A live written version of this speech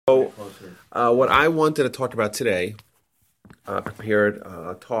So, what I wanted to talk about today, prepared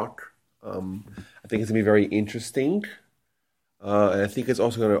a talk. I think it's going to be very interesting, and I think it's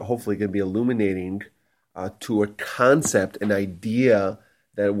also going to hopefully going to be illuminating to a concept, an idea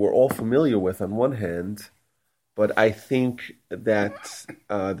that we're all familiar with on one hand, but I think that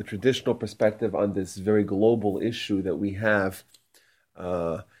the traditional perspective on this very global issue that we have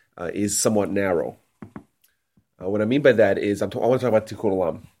is somewhat narrow. What I mean by that is I want to talk about Tikkun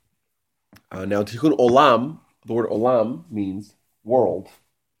Olam. Now, Tikkun Olam, the word Olam means world.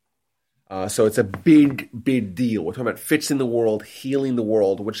 So it's a big, big deal. We're talking about fixing the world, healing the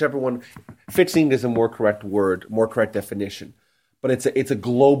world, whichever one. Fixing is a more correct word, more correct definition. But it's a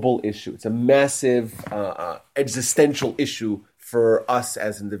global issue. It's a massive existential issue for us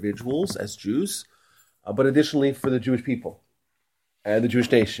as individuals, as Jews, but additionally for the Jewish people and the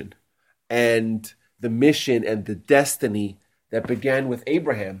Jewish nation. And the mission and the destiny that began with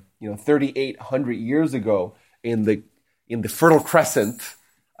Abraham, 3,800 years ago in the Fertile Crescent,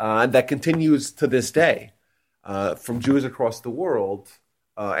 and that continues to this day from Jews across the world,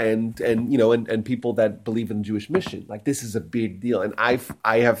 and people that believe in the Jewish mission. Like, this is a big deal, and I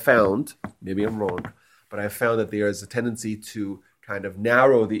have found, maybe I'm wrong, but I've found that there is a tendency to kind of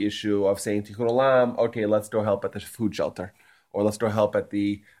narrow the issue of saying Tikkun Olam. Okay, let's go help at the food shelter, or let's go help at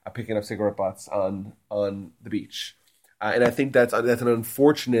the picking up cigarette butts on the beach. And I think that's an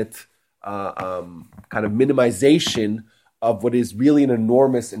unfortunate kind of minimization of what is really an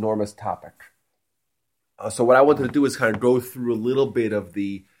enormous, enormous topic. So what I wanted to do is kind of go through a little bit of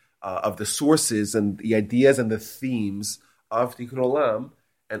the sources and the ideas and the themes of Tikkun Olam,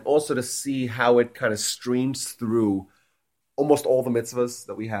 and also to see how it kind of streams through almost all the mitzvahs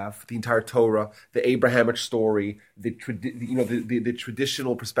that we have, the entire Torah, the Abrahamic story, the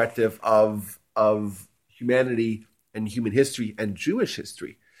traditional perspective of humanity and human history and Jewish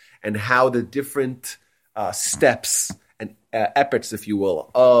history, and how the different steps and epochs, if you will,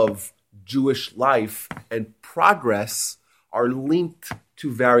 of Jewish life and progress are linked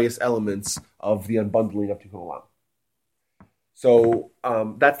to various elements of the unbundling of Tikkun Olam. So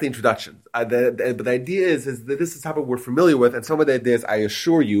that's the introduction. But the idea is that this is something we're familiar with, and some of the ideas, I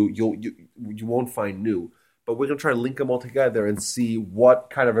assure you, you won't find new. But we're going to try to link them all together and see what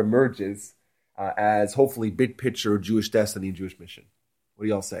kind of emerges as hopefully big picture Jewish destiny and Jewish mission. What do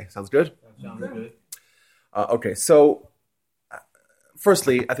y'all say? Sounds good? That sounds good. Okay, so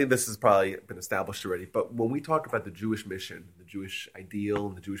firstly, I think this has probably been established already, but when we talk about the Jewish mission, the Jewish ideal,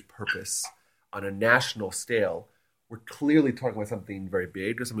 and the Jewish purpose on a national scale, we're clearly talking about something very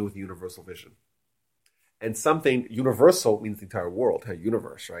big, or something with universal vision. And something universal means the entire world, a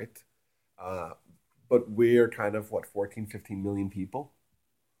universe, right? But we're kind of, 14, 15 million people?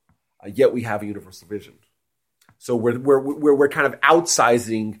 Yet we have a universal vision. So we're kind of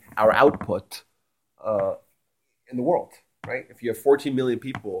outsizing our output in the world, right? If you have 14 million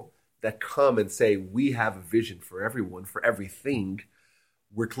people that come and say, we have a vision for everyone, for everything,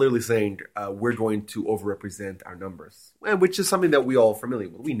 we're clearly saying we're going to overrepresent our numbers, which is something that we all are familiar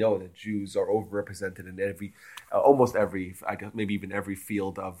with. We know that Jews are overrepresented in almost every, I guess maybe even every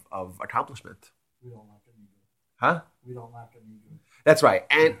field of accomplishment. We don't lack any good. Huh? We don't lack any good. That's right.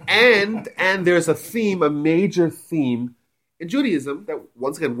 And there's a theme, a major theme in Judaism that,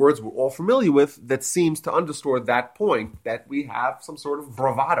 once again, words we're all familiar with, that seems to underscore that point, that we have some sort of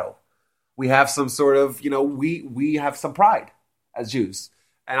bravado. We have some sort of, we have some pride as Jews.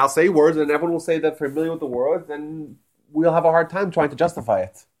 And I'll say words, and everyone will say that they're familiar with the words, and we'll have a hard time trying to justify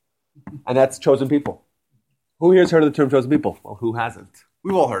it. And that's chosen people. Who here has heard of the term chosen people? Well, who hasn't?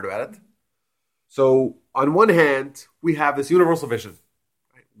 We've all heard about it. So, on one hand, we have this universal vision.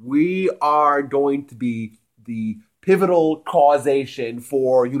 We are going to be the pivotal causation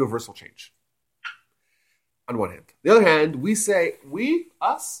for universal change. On one hand. The other hand, we say,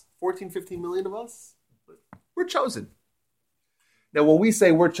 us, 14, 15 million of us, we're chosen. Now, when we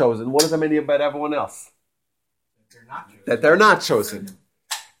say we're chosen, what does that mean about everyone else? That they're not chosen.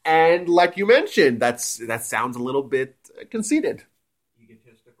 And like you mentioned, that sounds a little bit conceited.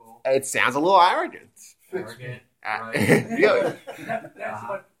 Egotistical. It sounds a little arrogant. Arrogant. Right. Yeah. That's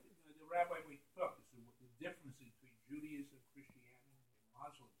what the rabbi we took. The difference between Judaism, Christianity, and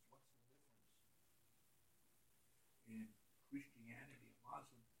Muslims. What's the difference? In Christianity and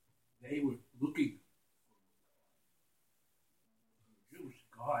Muslim, they were looking for Jews,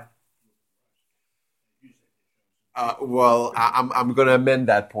 God. Well, I'm going to amend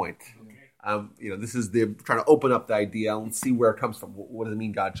that point. Okay. This is trying to open up the idea and see where it comes from. What does it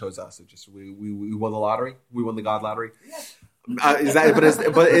mean God chose us? It just we won the lottery. We won the God lottery. Yes. Is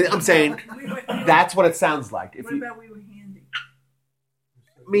that? But I'm saying that's what it sounds like. What about we were handy?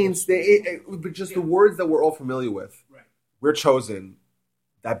 means but just the words that we're all familiar with. Right. We're chosen.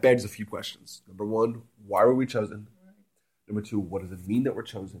 That begs a few questions. Number one, why were we chosen? Number two, what does it mean that we're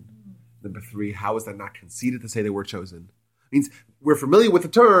chosen? Number three, how is that not conceited to say that we're chosen? It means we're familiar with the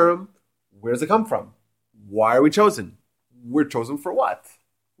term. Where does it come from? Why are we chosen? We're chosen for what?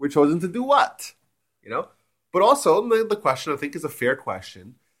 We're chosen to do what? But also, the question, I think, is a fair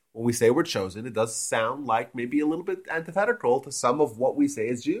question. When we say we're chosen, it does sound like maybe a little bit antithetical to some of what we say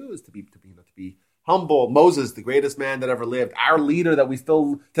as Jews, to be humble. Moses, the greatest man that ever lived. Our leader that we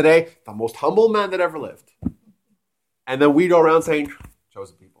still, today, the most humble man that ever lived. And then we go around saying,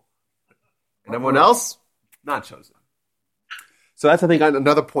 chosen people. And everyone else, not chosen. So that's, I think,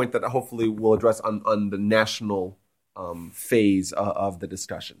 another point that hopefully we'll address on the national phase of the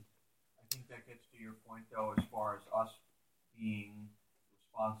discussion. I think that gets to your point, though, as far as us being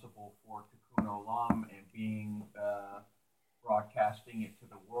responsible for Tikkun Olam and being broadcasting it to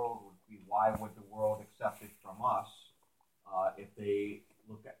the world would be, why would the world accept it from us if they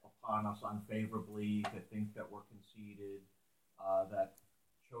look upon us unfavorably, to think that we're conceited, that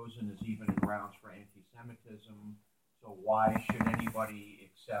chosen is even grounds for anti-Semitism. So why should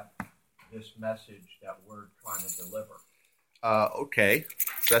anybody accept this message that we're trying to deliver? Okay,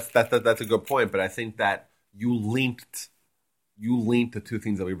 that's a good point, but I think that you linked the two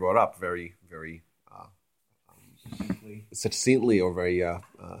things that we brought up very, very succinctly or very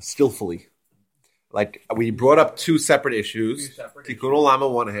skillfully. Like, we brought up two separate issues. Tikkun Olam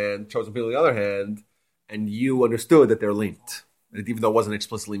on one hand, chosen people on the other hand, and you understood that they're linked, even though it wasn't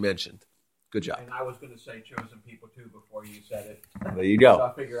explicitly mentioned. Good job. And I was going to say chosen people too before you said it. There you go. So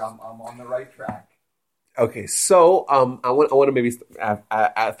I figure I'm on the right track. Okay, so I want to maybe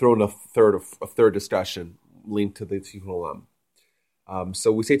throw in a third discussion linked to the Tikkun Olam.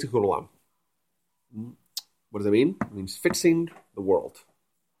 So we say Tikkun Olam. What does it mean? It means fixing the world,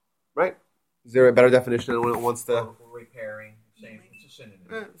 right? Is there a better definition than anyone wants to? Or repairing, same. It's a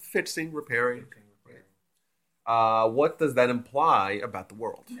synonym. Fixing, repairing. What does that imply about the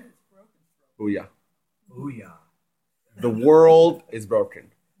world? Booyah. Booyah. The world is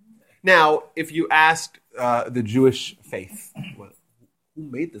broken. Now, if you ask the Jewish faith, who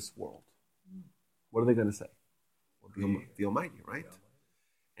made this world? What are they going to say? Well, the Almighty, right?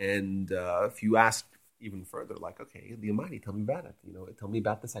 And if you ask even further, like, okay, the Almighty, tell me about it. Tell me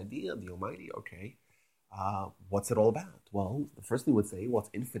about this idea, the Almighty. Okay, what's it all about? Well, the first thing we would say, well, it's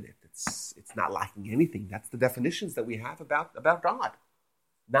infinite. It's not lacking anything. That's the definitions that we have about God.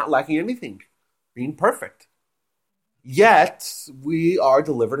 Not lacking anything, being perfect. Yet, we are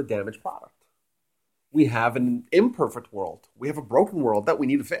delivered a damaged product. We have an imperfect world. We have a broken world that we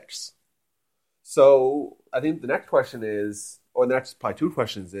need to fix. So, I think the next question is, or the next probably two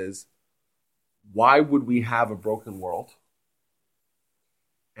questions is, why would we have a broken world?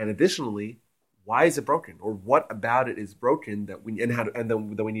 And additionally, why is it broken? Or what about it is broken that we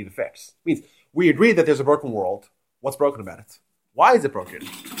need to fix? It means we agree that there's a broken world. What's broken about it? Why is it broken?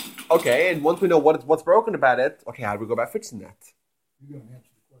 Okay, and once we know what's broken about it, okay, how do we go about fixing that? You're going to answer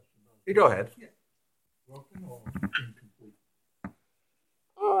the question about You go ahead. Yeah. Broken or incomplete?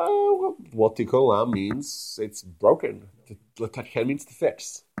 Well, Tikkun Olam means it's broken. Latachken means to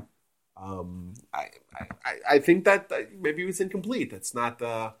fix. I think that maybe it's incomplete. It's not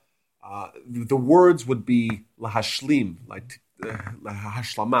the words would be lahashlim, like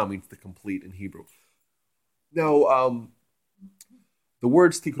lahashlama means to complete in Hebrew. Now, the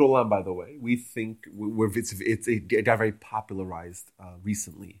words Tikkun Olam, by the way, we think it got very popularized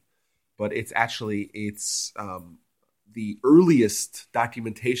recently, but it's the earliest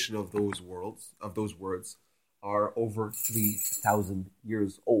documentation of those words are over 3,000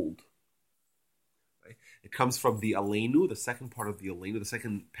 years old. Right? It comes from the Aleinu, the second part of the Aleinu, the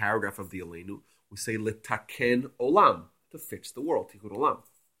second paragraph of the Aleinu. We say letaken olam, to fix the world, Tikkun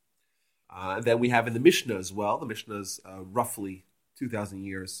Olam. Then we have in the Mishnah as well. The Mishnah is roughly 2,000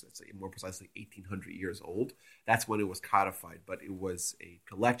 years, let's say more precisely 1,800 years old. That's when it was codified, but it was a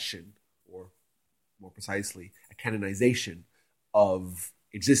collection, or more precisely, a canonization of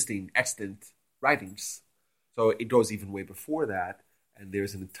existing extant writings. So it goes even way before that, and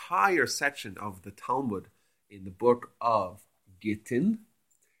there's an entire section of the Talmud in the book of Gittin.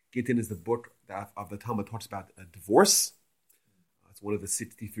 Gittin is the book of the Talmud that talks about a divorce. It's one of the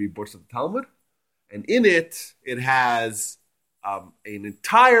 63 books of the Talmud. And in it, it has an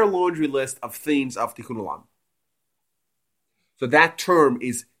entire laundry list of things of Tikkun Olam. So that term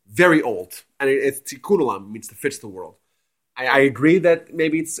is very old, and it's Tikkun Olam, means to fix the world. I agree that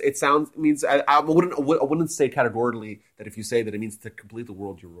maybe I wouldn't say categorically that if you say that it means to complete the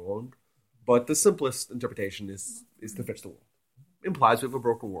world, you're wrong. But the simplest interpretation is to fix the world. implies we have a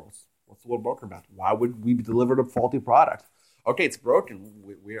broken world. What's the world broken about? Why would we be delivered a faulty product? Okay, it's broken.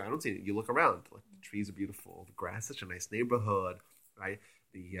 I don't see it. You look around. Like, the trees are beautiful. The grass is such a nice neighborhood, right?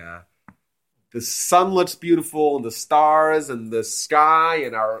 The sun looks beautiful, and the stars, and the sky,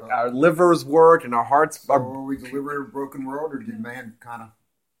 and our livers work, and our hearts So are. were we delivered a broken world, or did man kind of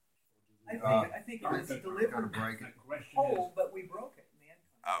I think it was delivered break it? The question whole, but we broke it, man.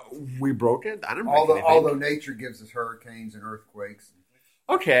 We broke it. I didn't break anything. Although nature gives us hurricanes and earthquakes.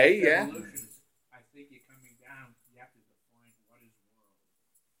 Okay, is yeah. evolution. I think you're coming down. You have to define what is world.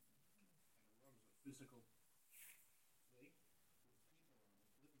 And the world is a physical thing.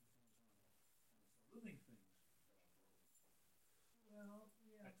 Living things. Well,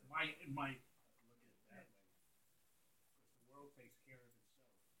 yeah. That's my look at it that way. Because the world takes care of itself.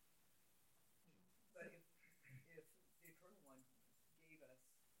 But if the Eternal One gave us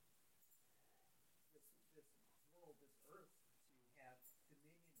this world, this earth, to have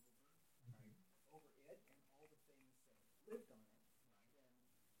dominion over it and all the things that lived on it, then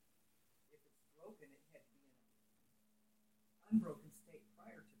if it's broken, it had to be in an unbroken state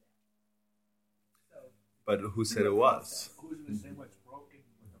prior to that. So, But who said it was? Who's going to say what's broken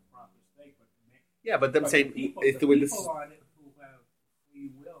with a proper state? But Yeah, but them but saying the people, if the the way this. people on it who have free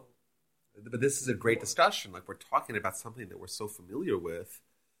will. But this is a great discussion. Like, we're talking about something that we're so familiar with,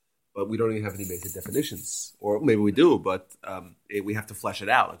 but we don't even have any basic definitions, or maybe we do, but we have to flesh it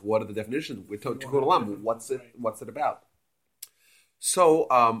out. Like, what are the definitions? We're to go along. What's it about? So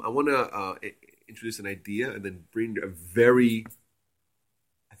I want to introduce an idea and then bring a very,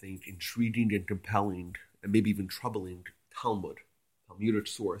 I think, intriguing and compelling and maybe even troubling Talmudic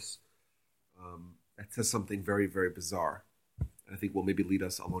source that says something very, very bizarre, and I think will maybe lead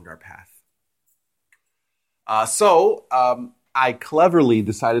us along our path. So I cleverly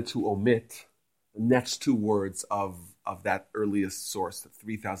decided to omit the next two words of that earliest source, the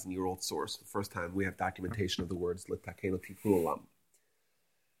 3,000-year-old source. The first time we have documentation of the words "Litaken Tikkun Olam."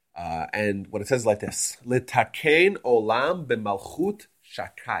 And what it says is like this: "Litaken Olam b'malchut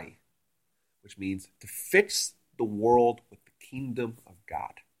shakai," which means to fix the world with the kingdom of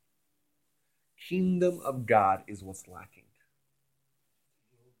God. Kingdom of God is what's lacking.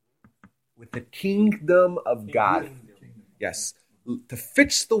 With the kingdom of God. Yes. To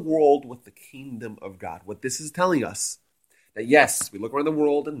fix the world with the kingdom of God. What this is telling us, that yes, we look around the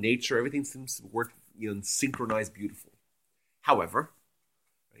world and nature, everything seems to work, synchronized beautifully. However,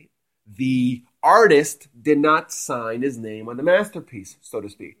 right, the artist did not sign his name on the masterpiece, so to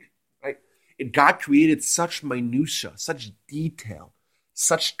speak. Right? God created such minutia, such detail,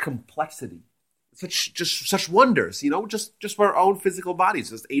 such complexity, such wonders, just for our own physical bodies.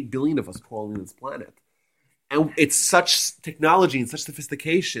 There's 8 billion of us crawling on this planet. And it's such technology and such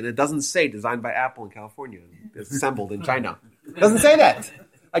sophistication. It doesn't say designed by Apple in California and assembled in China. It doesn't say that.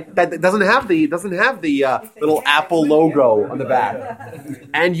 Like, that it doesn't have the little Apple logo on the back.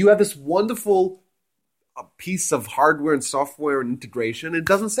 And you have this wonderful piece of hardware and software and integration. It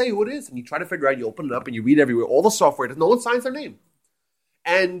doesn't say who it is. And you try to figure out, you open it up and you read everywhere, all the software, no one signs their name.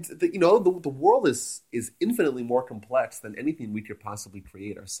 And the world is infinitely more complex than anything we could possibly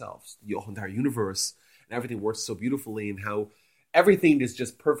create ourselves. The entire universe and everything works so beautifully, and how everything is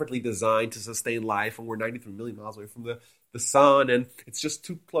just perfectly designed to sustain life. And we're 93 million miles away from the sun, and it's just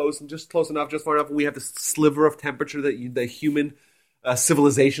too close and just close enough, just far enough. And we have this sliver of temperature that the human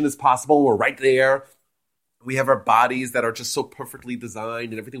civilization is possible. We're right there. We have our bodies that are just so perfectly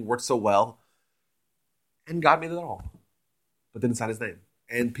designed, and everything works so well. And God made it all, but didn't sign his name.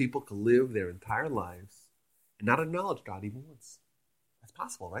 And people can live their entire lives and not acknowledge God even once. That's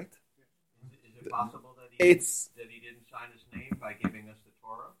possible, right? Is it possible that he didn't sign his name by giving us the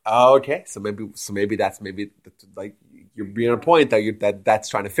Torah? Okay, so maybe that's like you're being on a point that's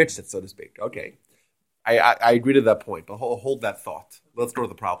trying to fix it, so to speak. Okay, I agree to that point, but hold that thought. Let's go to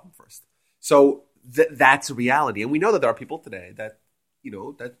the problem first. So that's a reality, and we know that there are people today that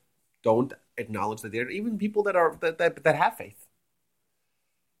that don't acknowledge that they're even people that have faith.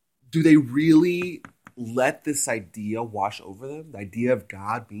 Do they really let this idea wash over them? The idea of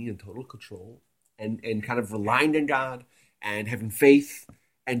God being in total control and kind of relying on God and having faith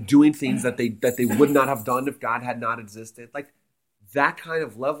and doing things that they would not have done if God had not existed. Like, that kind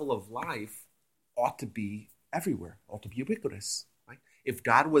of level of life ought to be everywhere, ought to be ubiquitous. Right? If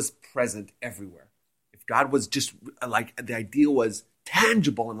God was present everywhere, if God was just like the idea was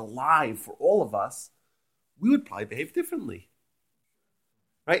tangible and alive for all of us, we would probably behave differently.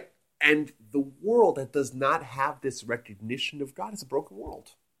 Right? And the world that does not have this recognition of God is a broken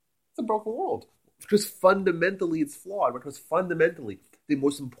world. It's a broken world. Because fundamentally it's flawed. Because fundamentally the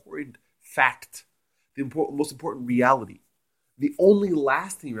most important fact, most important reality, The only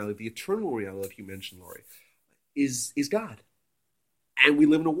lasting reality, the eternal reality, like you mentioned, Laurie, is God. And we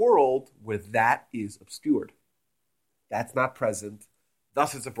live in a world where that is obscured. That's not present.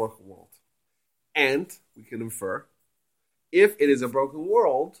 Thus, it's a broken world. And we can infer, if it is a broken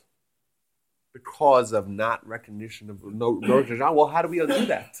world, because of not recognition of no recognition, well, how do we undo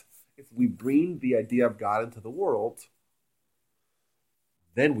that? If we bring the idea of God into the world,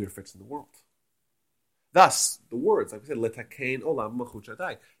 then we're fixing the world. Thus, the words, like we said, letakein olam malchut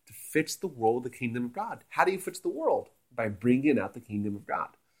Shaddai, to fix the world, the kingdom of God. How do you fix the world? By bringing out the kingdom of God,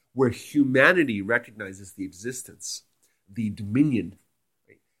 where humanity recognizes the existence, the dominion,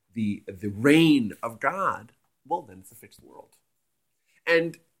 right? the reign of God. Well, then it's a fixed world.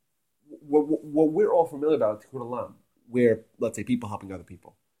 And what we're all familiar about, Tikkun Olam, where, let's say, people helping other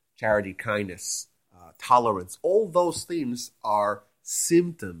people, charity, kindness, tolerance, all those things are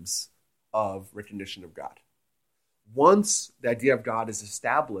symptoms of recognition of God. Once the idea of God is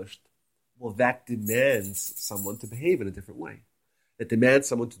established, well, that demands someone to behave in a different way. It demands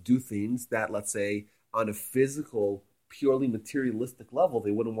someone to do things that, let's say, on a physical, purely materialistic level,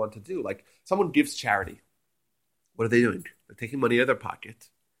 they wouldn't want to do. Like, someone gives charity. What are they doing? They're taking money out of their pocket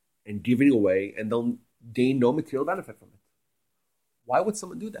and giving it away, and they'll gain no material benefit from it. Why would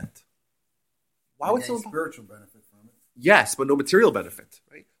someone do that? Why would someone spiritual benefit from it? Yes, but no material benefit,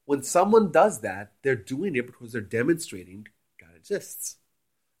 right? When someone does that, they're doing it because they're demonstrating God exists.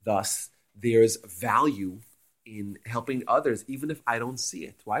 Thus, there's value in helping others, even if I don't see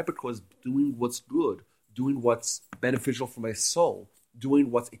it. Why? Because doing what's good, doing what's beneficial for my soul, doing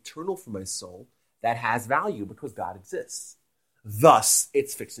what's eternal for my soul, that has value because God exists. Thus,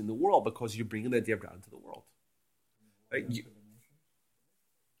 it's fixing the world because you're bringing the idea of God into the world. Right? And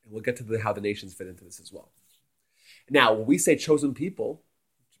we'll get to how the nations fit into this as well. Now, when we say chosen people,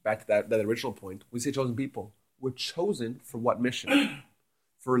 back to that original point, we say chosen people, we're chosen for what mission?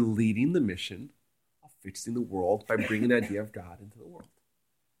 For leading the mission of fixing the world by bringing the idea of God into the world.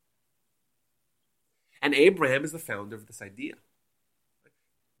 And Abraham is the founder of this idea.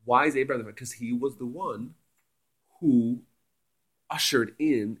 Why is Abraham the founder? Because he was the one who ushered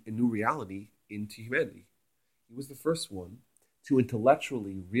in a new reality into humanity. He was the first one to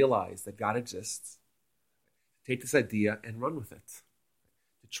intellectually realize that God exists, take this idea and run with it,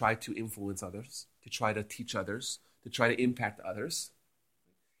 to try to influence others, to try to teach others, to try to impact others.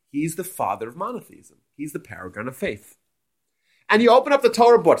 He's the father of monotheism. He's the paragon of faith. And you open up the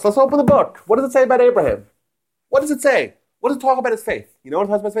Torah books. Let's open the book. What does it say about Abraham? What does it say? What does it talk about his faith? You know what it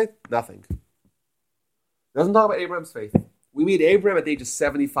talks about his faith? Nothing. It doesn't talk about Abraham's faith. We meet Abraham at the age of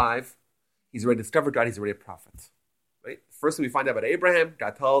 75. He's already discovered God. He's already a prophet. Right? First thing we find out about Abraham,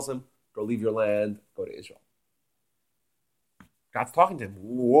 God tells him, go leave your land, go to Israel. God's talking to him.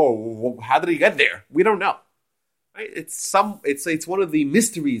 Whoa, how did he get there? We don't know. Right? It's one of the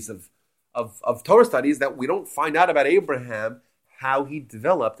mysteries of Torah studies that we don't find out about Abraham, how he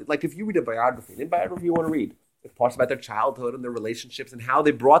developed. Like if you read a biography, any biography you want to read, it talks about their childhood and their relationships and how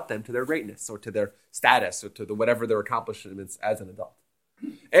they brought them to their greatness or to their status or to whatever their accomplishments as an adult.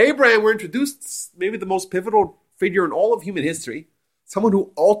 Abraham, we're introduced maybe the most pivotal figure in all of human history, someone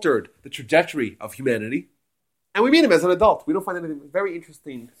who altered the trajectory of humanity. And we meet him as an adult. We don't find anything very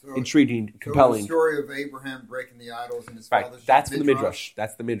interesting, intriguing, compelling. The story of Abraham breaking the idols in his father's That's from the Midrash.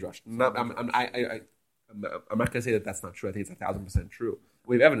 That's the Midrash. I'm not going to say that that's not true. I think it's 1,000% true.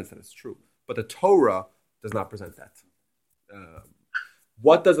 We have evidence that it's true. But the Torah does not present that.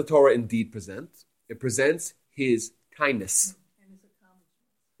 What does the Torah indeed present? It presents his kindness. And his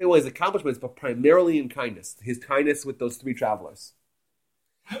accomplishments. It was accomplishments, but primarily in kindness. His kindness with those three travelers.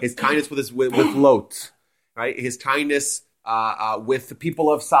 His kindness with Lot. Right? His kindness with the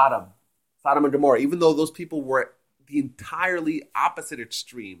people of Sodom and Gomorrah, even though those people were the entirely opposite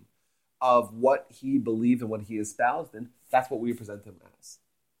extreme of what he believed and what he espoused in, that's what we present him as.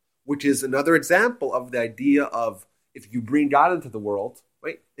 Which is another example of the idea of if you bring God into the world,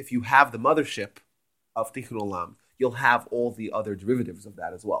 right? If you have the mothership of Tikkun Olam, you'll have all the other derivatives of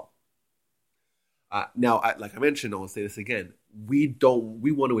that as well. Now, like I mentioned, I'll say this again. We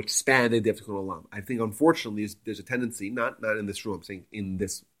want to expand the idea of Tikkun Olam. I think, unfortunately, there's a tendency, not in this room, I'm saying in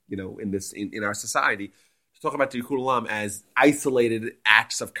this, in our society, to talk about Tikkun Olam as isolated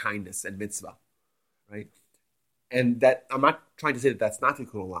acts of kindness and mitzvah, right? And that I'm not trying to say that that's not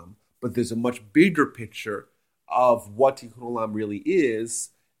Tikkun Olam, but there's a much bigger picture of what Tikkun Olam really is,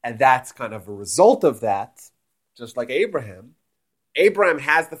 and that's kind of a result of that. Just like Abraham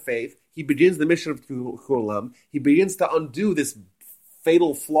has the faith. He begins the mission of Tikkun Olam. He begins to undo this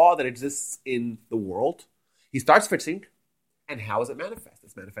fatal flaw that exists in the world. He starts fixing, and how does it manifest?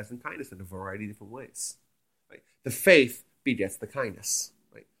 It's manifest in kindness in a variety of different ways. Right? The faith begets the kindness,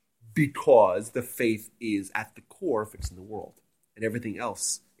 right? Because the faith is at the core of fixing the world, and everything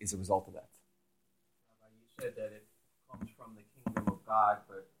else is a result of that. Rabbi, you said that it comes from the kingdom of God,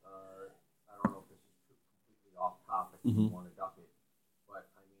 but I don't know if this is completely off topic. If you want to duck it, but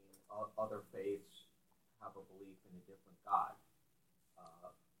I mean, other faiths have a belief in a different God.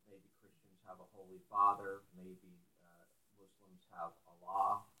 Maybe Christians have a Holy Father. Maybe Muslims have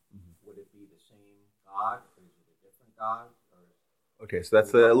Allah. Would it be the same God, or is it a different God? Or Okay, so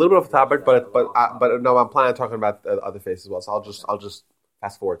that's a little bit off topic, but no, I'm planning on talking about other faiths as well. So I'll just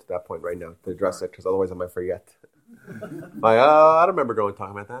fast forward to that point right now to address it, because otherwise I might forget. I don't remember going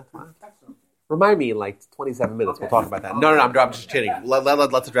talking about that. What? Remind me in like 27 minutes. We'll talk about that. No, I'm just kidding.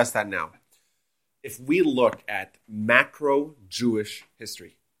 Let's address that now. If we look at macro Jewish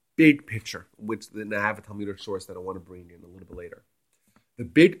history, big picture, which then I have a Talmudic source that I want to bring in a little bit later. The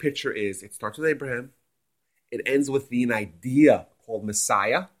big picture is it starts with Abraham. It ends with an idea called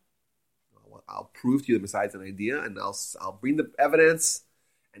Messiah. I'll prove to you the Messiah is an idea, and I'll bring the evidence,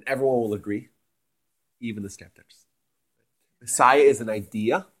 and everyone will agree, even the skeptics. Messiah is an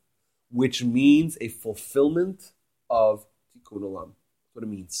idea, which means a fulfillment of Tikkun Olam. That's what it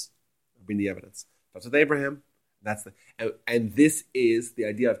means. I'll bring the evidence. Starts with Abraham. And this is the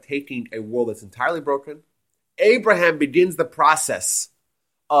idea of taking a world that's entirely broken. Abraham begins the process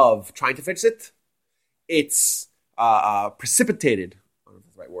of trying to fix it. It's precipitated, I don't know if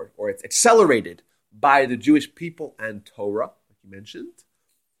that's the right word, or it's accelerated by the Jewish people and Torah, like you mentioned.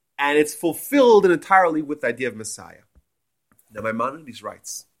 And it's fulfilled entirely with the idea of Messiah. Now, Maimonides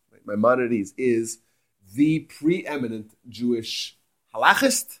writes, right? Maimonides is the preeminent Jewish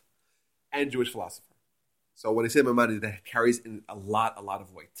halachist and Jewish philosopher. So when I say Maimonides, that carries in a lot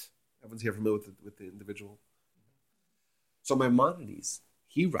of weight. Everyone's here familiar with the individual. So Maimonides,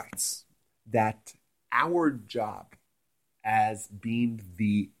 he writes that our job as being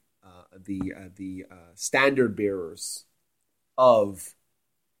the standard bearers of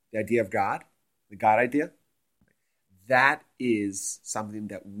the idea of God, the God idea, that is something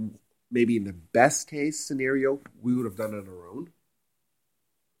that maybe in the best case scenario, we would have done on our own.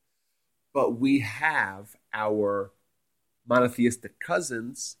 But we have our monotheistic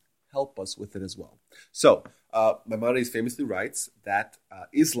cousins help us with it as well. So, Maimonides famously writes that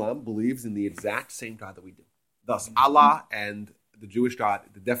Islam believes in the exact same God that we do. Thus, Allah and the Jewish God,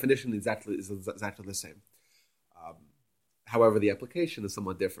 the definition is exactly the same. However, the application is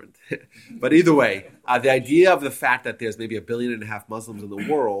somewhat different. But either way, the idea of the fact that there's maybe 1.5 billion Muslims in the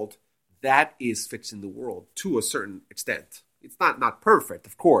world, that is fixing the world to a certain extent. It's not perfect,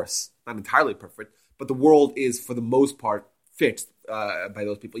 of course, not entirely perfect, but the world is, for the most part, fixed by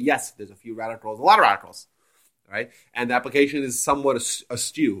those people. Yes, there's a few radicals, a lot of radicals, right? And the application is somewhat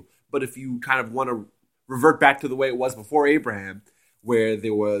askew. But if you kind of want to revert back to the way it was before Abraham, where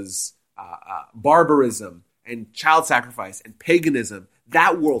there was barbarism and child sacrifice and paganism,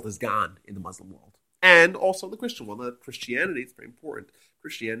 that world is gone in the Muslim world. And also the Christian world. Christianity is very important.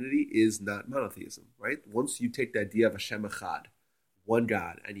 Christianity is not monotheism, right? Once you take the idea of Hashem Echad, one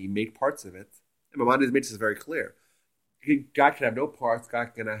God, and you make parts of it, and Maimonides makes this very clear. God can have no parts.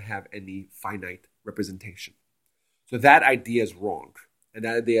 God cannot have any finite representation. So that idea is wrong. And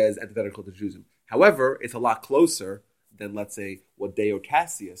that idea is antithetical to Judaism. However, it's a lot closer than, let's say, what Dio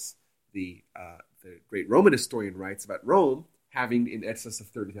Cassius, the great Roman historian, writes about Rome having in excess of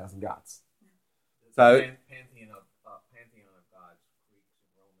 30,000 gods. So, pantheon of gods. Greeks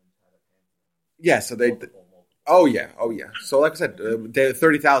and Romans had a pantheon. Yeah, so they... Multiple. Oh, yeah. So, like I said,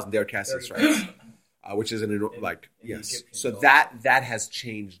 30,000, Dio Cassius writes. Which is yes. So that has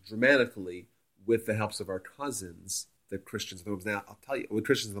changed dramatically with the helps of our cousins, the Christians and the Muslims. Now, I'll tell you, with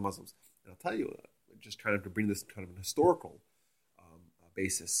Christians and the Muslims, and I'll tell you, just trying to bring this kind of an historical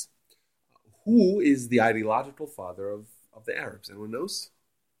basis. Who is the ideological father of the Arabs? Anyone knows?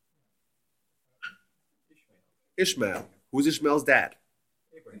 Ishmael. Who's Ishmael's dad?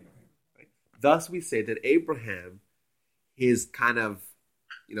 Abraham. Right? Thus, we say that Abraham, his kind of,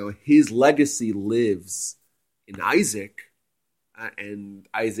 his legacy lives in Isaac, and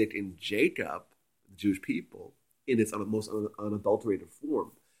Isaac in Jacob, the Jewish people, in its most unadulterated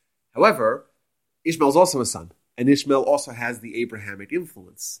form. However, Ishmael is also a son, and Ishmael also has the Abrahamic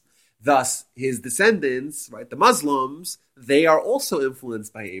influence. Thus, his descendants, right, the Muslims, they are also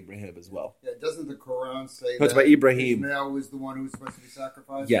influenced by Abraham as well. Yeah, doesn't the Quran say Talks that about Ibrahim. Ishmael was the one who was supposed to be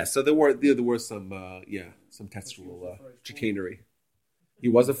sacrificed? Yeah, so there were some textual chicanery. He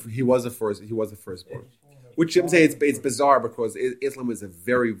was a firstborn. Which I'm saying it's bizarre because Islam is a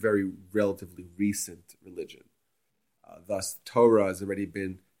very, very relatively recent religion. Thus, Torah has already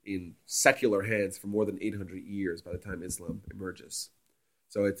been in secular hands for more than 800 years by the time Islam emerges.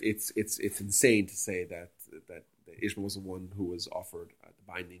 So it's insane to say that Ishmael was the one who was offered the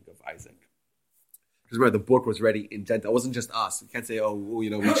binding of Isaac. Because remember, the book was already in Gentile. It wasn't just us. You can't say,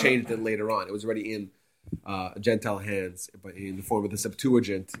 we changed it later on. It was already in Gentile hands, but in the form of the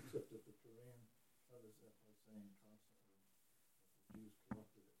Septuagint. Except that the Quran covers that by saying constantly that the Jews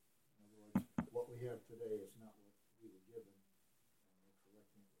corrupted it. In other words, what we have today is not what we were given, and we're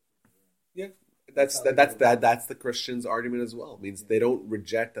correcting it with the Quran. Yeah, that's the Christians' argument as well. It means they don't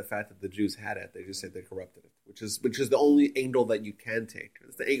reject the fact that the Jews had it; they just say they corrupted it, which is the only angle that you can take.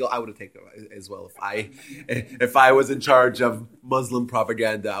 It's the angle I would have taken as well if I was in charge of Muslim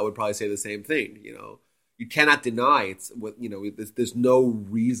propaganda. I would probably say the same thing. You cannot deny it's what There's no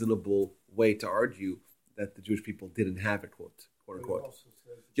reasonable way to argue that the Jewish people didn't have it, quote unquote.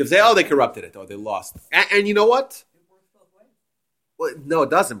 You say, they corrupted it, or they lost, and you know what? Well, no, it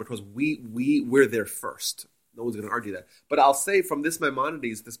doesn't, because we're there first. No one's going to argue that. But I'll say from this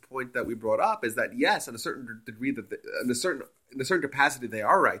Maimonides, this point that we brought up is that yes, in a certain degree, in a certain capacity, they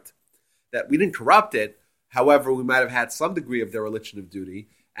are right. That we didn't corrupt it. However, we might have had some degree of their religion of duty,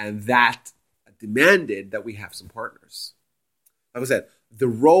 and that demanded that we have some partners. Like I said, the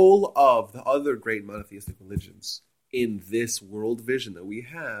role of the other great monotheistic religions in this world vision that we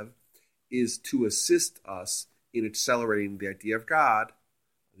have is to assist us in accelerating the idea of God,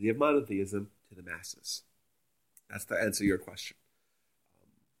 the idea of monotheism, to the masses. That's to answer your question.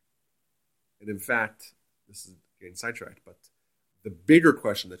 And in fact, this is getting sidetracked, but the bigger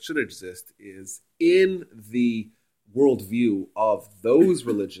question that should exist is in the worldview of those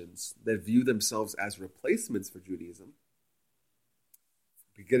religions that view themselves as replacements for Judaism,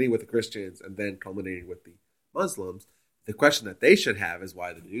 beginning with the Christians and then culminating with the Muslims, the question that they should have is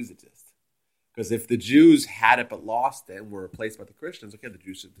why the Jews exist. Because if the Jews had it but lost it and were replaced by the Christians, okay, the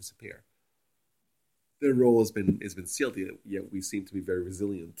Jews should disappear. Their role has been sealed, yet we seem to be very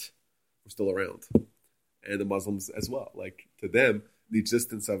resilient. We're still around. And the Muslims as well. Like, to them, the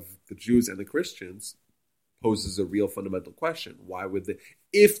existence of the Jews and the Christians poses a real fundamental question. Why would they,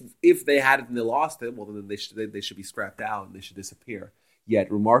 if they had it and they lost it, well, then they should be scrapped out and they should disappear.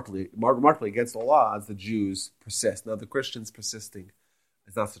 Yet, remarkably against all odds, the Jews persist. Now, the Christians persisting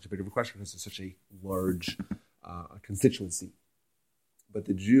is not such a big of a question because it's such a large constituency. But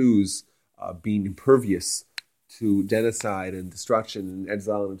the Jews being impervious to genocide and destruction and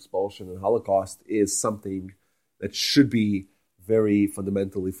exile and expulsion and Holocaust is something that should be very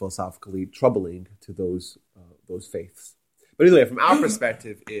fundamentally, philosophically troubling to those faiths. But anyway, from our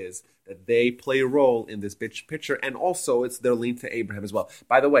perspective is that they play a role in this picture, and also it's their link to Abraham as well.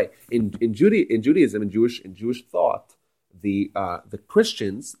 By the way, in Judaism, in Jewish thought, the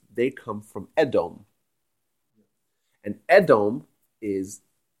Christians, they come from Edom. And Edom is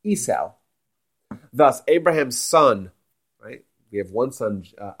Esau. Thus, Abraham's son, right? We have one son,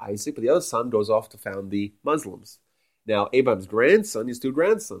 Isaac, but the other son goes off to found the Muslims. Now, Abraham's grandson, his two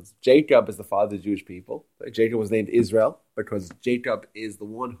grandsons. Jacob is the father of the Jewish people. Right? Jacob was named Israel because Jacob is the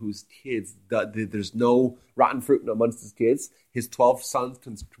one whose kids, there's no rotten fruit amongst his kids. His 12 sons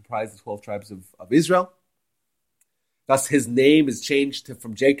comprise the 12 tribes of Israel. Thus, his name is changed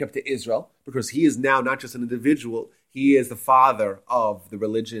from Jacob to Israel because he is now not just an individual, he is the father of the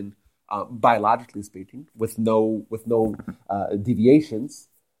religion, biologically speaking, with no deviations.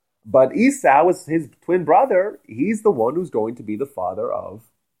 But Esau was his twin brother. He's the one who's going to be the father of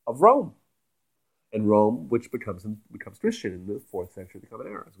Rome. And Rome, which becomes Christian in the 4th century of the Common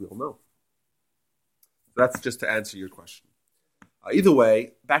Era, as we all know. So that's just to answer your question. Either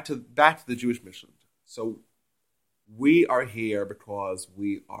way, back to the Jewish mission. So we are here because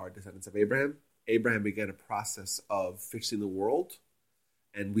we are descendants of Abraham. Abraham began a process of fixing the world.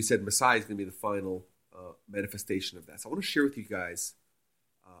 And we said Messiah is going to be the final manifestation of that. So I want to share with you guys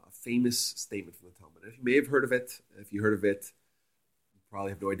a famous statement from the Talmud. If you may have heard of it, if you heard of it, you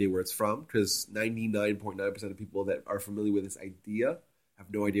probably have no idea where it's from, because 99.9% of people that are familiar with this idea have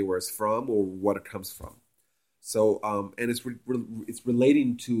no idea where it's from or what it comes from. So, and it's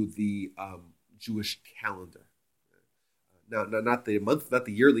relating to the Jewish calendar. Now, not the month, not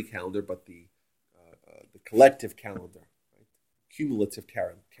the yearly calendar, but the collective calendar, right? Cumulative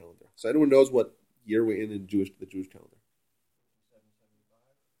calendar. So, anyone knows what year we're in the Jewish calendar?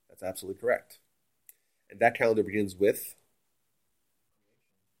 That's absolutely correct. And that calendar begins with?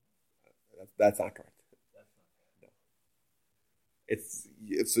 That's not correct. No. It's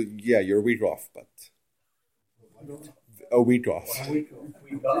you're a week off, but a week off. A week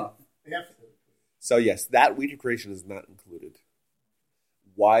off. So yes, that week of creation is not included.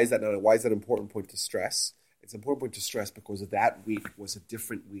 Why is that not? Why is that an important point to stress? It's an important point to stress because that week was a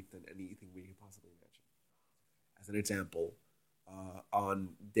different week than anything we could possibly imagine. As an example, on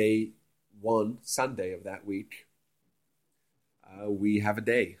day 1, Sunday of that week, we have a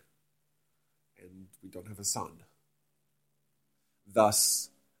day, and we don't have a sun. Thus,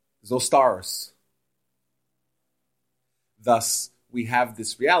 there's no stars. Thus, we have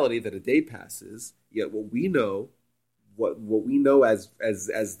this reality that a day passes, yet what we know as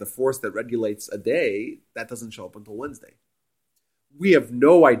the force that regulates a day, that doesn't show up until Wednesday. We have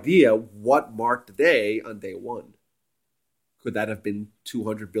no idea what marked the day on day 1. Could that have been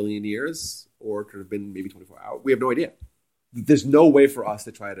 200 billion years? Or could it have been maybe 24 hours? We have no idea. There's no way for us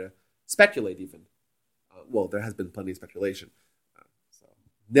to try to speculate even. Well, there has been plenty of speculation. So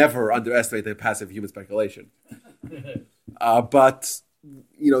never underestimate the passive human speculation. But,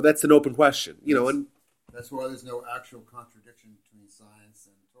 that's an open question. And That's why there's no actual contradiction between science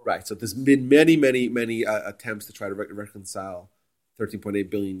and Torah. right. So there's been many, many, many attempts to try to reconcile 13.8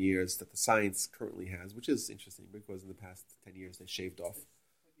 billion years that the science currently has, which is interesting because in the past 10 years they shaved off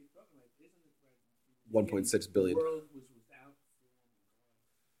 1.6 billion. The world was without form.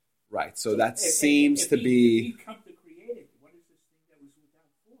 Right. So that seems to be... If you come to create it, what is this thing that was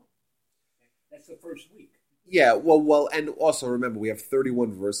without form? That's the first week. Yeah, well, and also remember, we have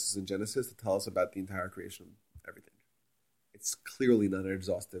 31 verses in Genesis to tell us about the entire creation of everything. It's clearly not an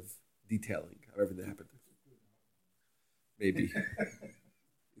exhaustive detailing of everything that happened. Maybe.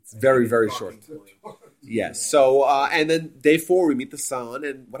 It's very, very short. Yes. So, and then day 4, we meet the sun,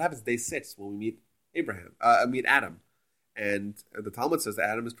 and what happens day 6? Well, we meet meet Adam. And the Talmud says that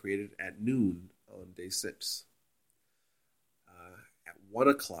Adam is created at noon on day 6. At 1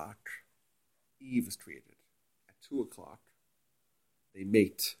 o'clock, Eve is created. 2 o'clock, they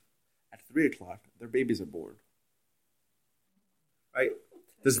mate. At 3 o'clock, their babies are born. Right?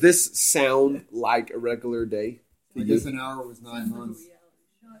 Does this sound like a regular day? I guess an hour was 9 months.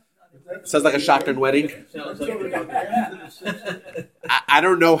 Sounds like a shotgun wedding. I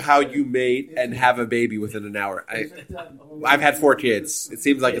don't know how you mate and have a baby within an hour. I've had 4 kids. It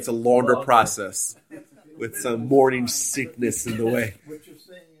seems like it's a longer process with some morning sickness in the way. What you're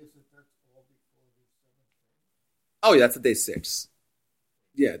saying is that that's all before the 7th day. Oh, yeah, that's a day 6.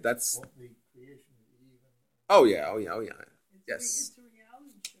 Yeah, that's... The creation of Eve. Oh, yeah. Yes. It's a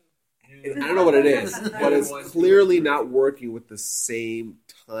reality show. I don't know what it is, but it's clearly not working with the same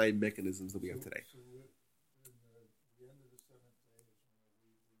time mechanisms that we have today. So the end of the 7th day is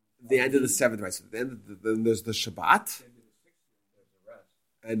when we The end of the 7th, right? So then there's the Shabbat,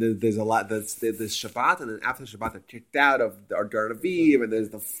 and then there's a lot. There's Shabbat, and then after Shabbat, they're kicked out of the Garden of Eve, and there's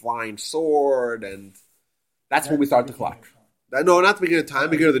the flying sword, and that's when we start the clock. No, not the beginning of time,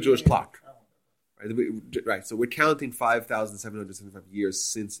 beginning of the Jewish clock. Right, so we're counting 5,775 years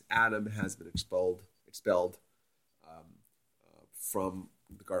since Adam has been expelled from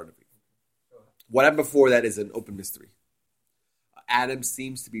the Garden of Eden. What happened before that is an open mystery. Adam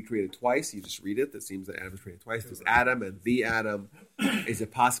seems to be created twice. You just read it. It seems that Adam is created twice. There's Adam and the Adam. Is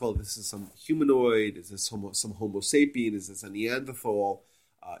it possible this is some humanoid? Is this some Homo sapien? Is this a Neanderthal?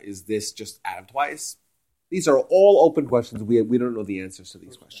 Is this just Adam twice? These are all open questions. We don't know the answers to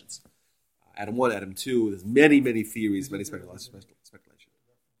these questions. Adam 1, Adam 2, there's many, many theories, many speculation.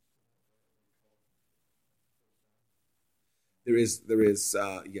 There is,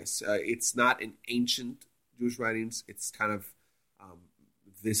 yes. It's not in ancient Jewish writings. It's kind of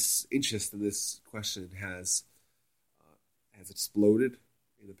this interest in this question has exploded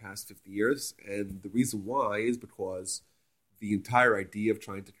in the past 50 years. And the reason why is because the entire idea of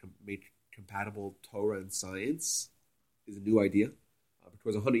trying to make compatible Torah and science is a new idea.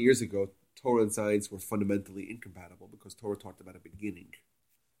 Because 100 years ago, Torah and science were fundamentally incompatible because Torah talked about a beginning.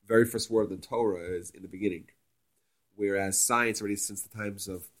 The very first word in Torah is in the beginning. Whereas science, already since the times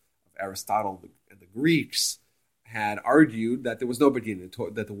of Aristotle and the Greeks, had argued that there was no beginning,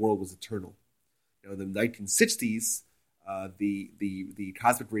 that the world was eternal. Now, in the 1960s, the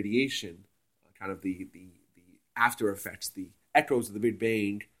cosmic radiation, kind of the after effects, the echoes of the Big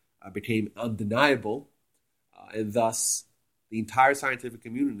Bang became undeniable, and thus the entire scientific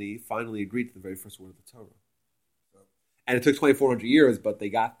community finally agreed to the very first word of the Torah. And it took 2,400 years, but they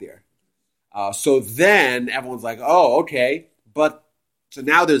got there. So then everyone's like, oh, okay. But so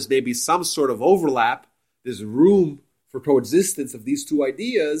now there's maybe some sort of overlap. There's room for coexistence of these two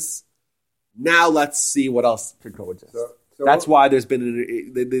ideas. Now let's see what else can coexist. So that's why there's been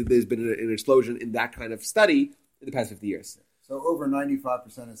an explosion in that kind of study in the past 50 years. So over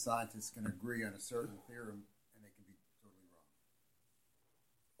 95% of scientists can agree on a certain theorem, and they can be totally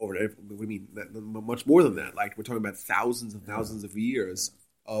wrong. What do you mean? Much more than that. Like we're talking about thousands and thousands of years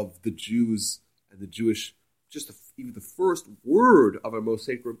of the Jews and the Jewish just even the first word of our most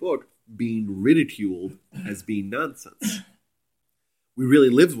sacred book being ridiculed as being nonsense. We really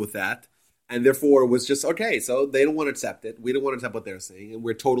lived with that, and therefore it was just, okay, so they don't want to accept it. We don't want to accept what they're saying, and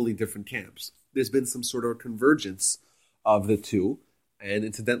we're totally different camps. There's been some sort of convergence of the two, and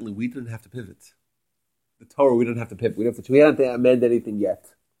incidentally, we didn't have to pivot. The Torah, we didn't have to pivot. We haven't amended anything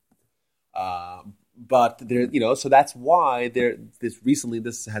yet. But there, so that's why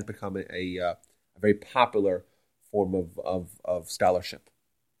this has become a very popular form of scholarship.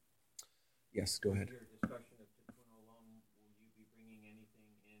 Yes, go ahead. Your discussion of Tikkun Olam, will you be bringing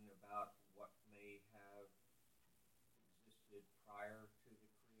anything in about what may have existed prior to the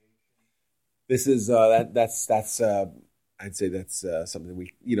creation? This is that's I'd say that's something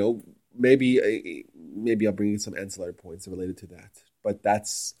we maybe I'll bring in some ancillary points related to that, but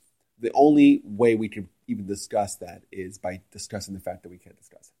that's the only way we can even discuss that is by discussing the fact that we can't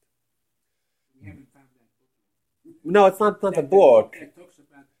discuss it. We haven't found that book. No, it's not the book. That talks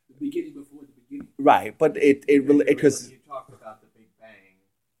about the beginning before the beginning. Right, but it because You talked about the Big Bang,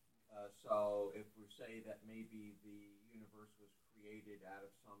 so if we say that maybe the universe was created out of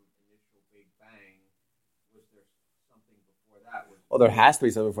some initial Big Bang, was there something before that? there has to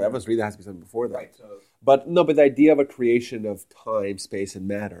be something before. Everyone's reading there has to be something before that. Right, so But the idea of a creation of time, space, and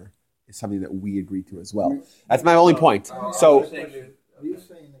matter is something that we agree to as well. That's my only point. So, Are you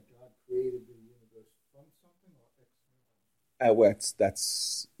saying that God created the universe from something or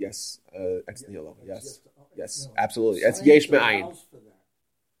that's yes, ex nihilo. Yes, Yes, absolutely. It's Science yesh me'ayin. allows for that.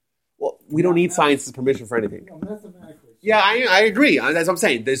 Well, we don't need science's permission for anything. No, mathematically. Yeah, I agree. That's what I'm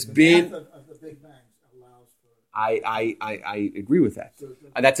saying. There's The been. math of the Big Bang allows for. I agree with that. So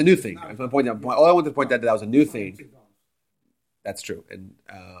That's a new thing. I want to point out. All I wanted to point out that was a new thing. Science allows. That's true, and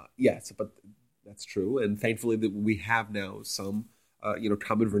yes, but that's true. And thankfully, that we have now some,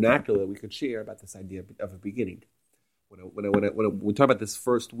 common vernacular that we could share about this idea of a beginning. When we talk about this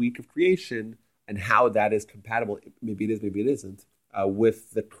first week of creation and how that is compatible, maybe it is, maybe it isn't,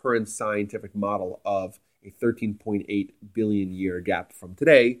 with the current scientific model of a 13.8 billion year gap from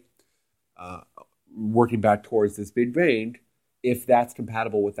today, working back towards this Big Bang. If that's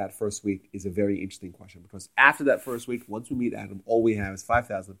compatible with that first week is a very interesting question, because after that first week, once we meet Adam, all we have is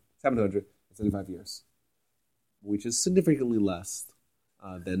 5,775 years, which is significantly less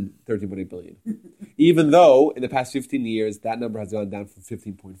than 13.8 billion. Even though in the past 15 years, that number has gone down from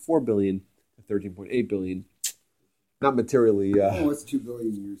 15.4 billion to 13.8 billion. Not materially. it's 2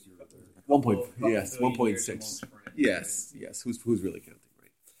 billion years here. 1.6. Yes. Who's really counting,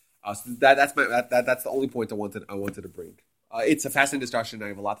 right? So that's the only point I wanted to bring. It's a fascinating discussion. I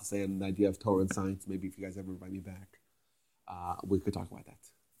have a lot to say on the idea of Torah and science. Maybe if you guys ever invite me back, we could talk about that.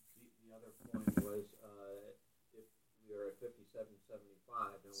 the other point was if we are at 57.75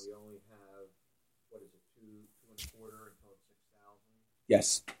 and we only have, what is it, two and a quarter until it's 6,000?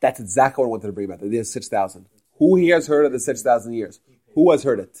 Yes, that's exactly what I wanted to bring about. The idea of 6,000. Who here has heard of the 6,000 years? Who has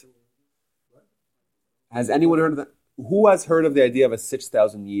heard it? Has anyone heard of that? Who has heard of the idea of a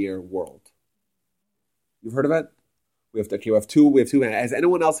 6,000 year world? You've heard of it? We have two. Has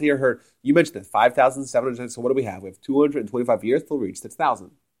anyone else here heard? You mentioned it, 5,700. So what do we have? We have 225 years till we reach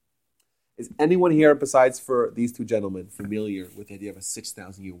 6,000. Is anyone here, besides for these two gentlemen, familiar with the idea of a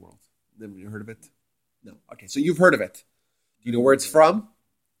 6,000 year world? Never heard of it? No. Okay, so you've heard of it. Do you know where it's from? Do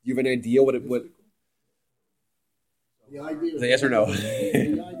you have an idea what it would? The idea of Yes or no? The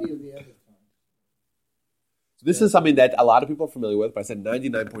idea of the avatar. So this is something that a lot of people are familiar with, but I said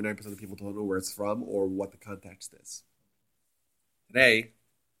 99.9% of people don't know where it's from or what the context is. Today,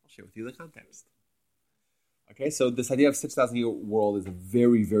 I'll share with you the context. Okay, so this idea of 6,000 year world is a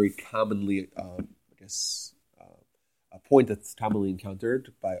very, very commonly, a point that's commonly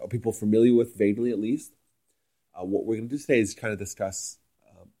encountered by people familiar with, vaguely at least. What we're going to do today is kind of discuss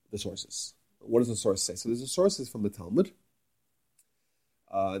the sources. What does the source say? So there's a sources from the Talmud.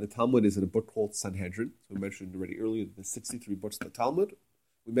 The Talmud is in a book called Sanhedrin. So we mentioned already earlier the 63 books of the Talmud.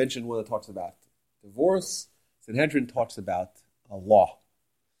 We mentioned one that talks about divorce. Sanhedrin talks about law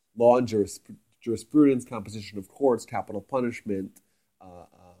and jurisprudence, composition of courts, capital punishment,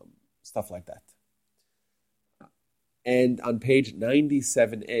 stuff like that. And on page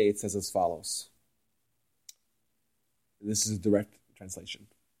 97a, it says as follows. And this is a direct translation.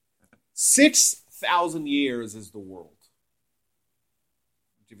 6,000 years is the world.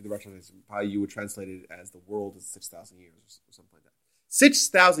 Give you the direct translation. Probably you would translate it as the world is 6,000 years or something like that.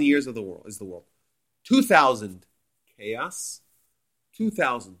 6,000 years of the world is the world. 2,000 chaos,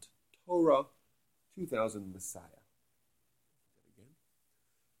 2,000 Torah, 2,000 Messiah. Again,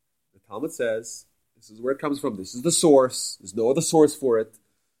 the Talmud says, this is where it comes from. This is the source. There's no other source for it.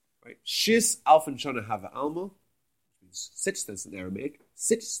 Right? Shis Alfin Shana Hava Alma, which means 6,000 in Aramaic.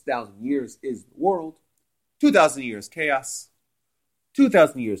 6,000 years is the world. 2,000 years chaos.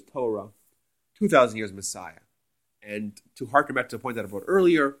 2,000 years Torah. 2,000 years Messiah. And to harken back to the point that I brought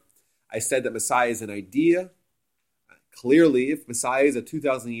earlier, I said that Messiah is an idea. Clearly, if Messiah is a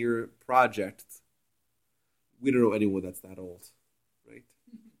 2,000-year project, we don't know anyone that's that old, right?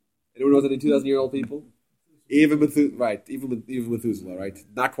 Anyone knows any 2,000-year-old people? Even Methuselah, right?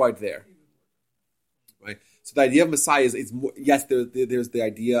 Not quite there, right? So the idea of Messiah is more, yes, there's the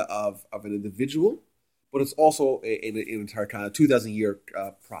idea of an individual, but it's also an entire kind of 2,000-year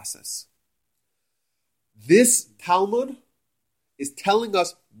process. This Talmud is telling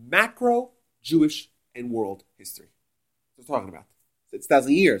us macro Jewish and world history. That's what we're talking about. It's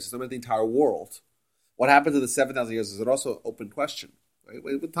 1,000 years. It's not about the entire world. What happens in the 7,000 years is also an open question.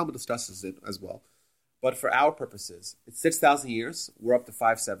 Right? The Talmud discusses it as well. But for our purposes, it's 6,000 years. We're up to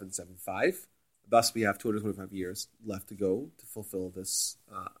 5775. Thus, we have 225 years left to go to fulfill this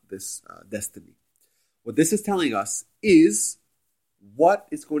destiny. What this is telling us is what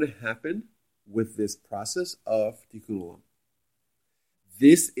is going to happen with this process of Tikkun Olam.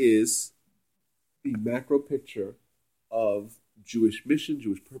 This is the macro picture of Jewish mission,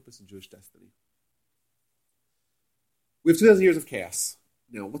 Jewish purpose, and Jewish destiny. We have 2,000 years of chaos.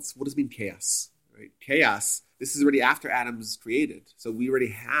 Now, what does it mean chaos? Right? Chaos, this is already after Adam is created. So we already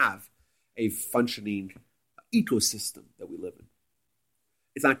have a functioning ecosystem that we live in.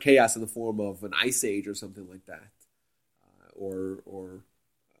 It's not chaos in the form of an ice age or something like that, or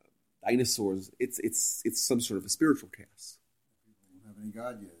dinosaurs. It's some sort of a spiritual chaos. We don't have any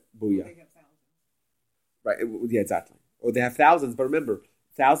God yet. Booyah. They have thousands. Right? Yeah, exactly. Or they have thousands, but remember,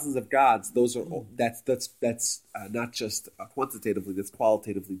 thousands of gods. Those are that's not just quantitatively. That's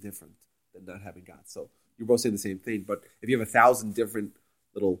qualitatively different than not having God. So you're both saying the same thing. But if you have 1,000 different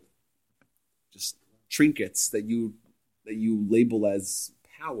little just trinkets that you label as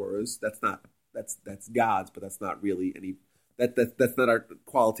powers, that's gods, but that's not really any. That's not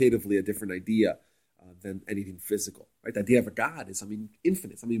qualitatively a different idea than anything physical, right? The idea of a God is something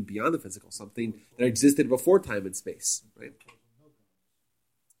infinite, something beyond the physical, something that existed before time and space, right?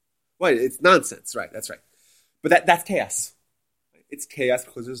 Right, it's nonsense, right? That's right. But that's chaos. Right? It's chaos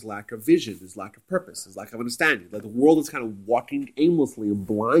because there's lack of vision, there's lack of purpose, there's lack of understanding. Like the world is kind of walking aimlessly and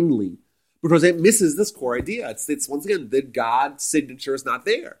blindly because it misses this core idea. It's once again, the God signature is not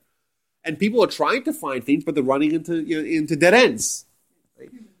there. And people are trying to find things, but they're running into dead ends. Right?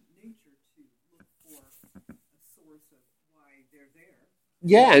 Human nature to look for a source of why they're there.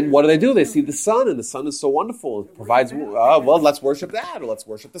 Yeah, and what do? They see the sun, and the sun is so wonderful. It provides, well, let's worship that, or let's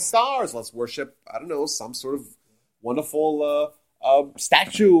worship the stars, let's worship, I don't know, some sort of wonderful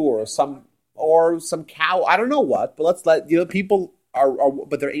statue, or some cow, I don't know what, but let's let, people are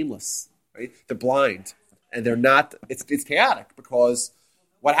but they're aimless, right? They're blind, and they're not, it's chaotic, because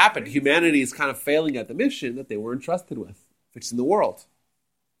what happened? Humanity is kind of failing at the mission that they were entrusted with, fixing the world.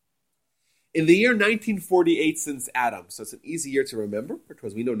 In the year 1948 since Adam, so it's an easy year to remember,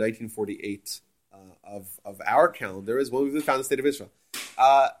 because we know 1948 of our calendar is when we found the state of Israel.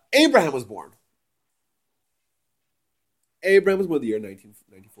 Abraham was born. Abraham was born in the year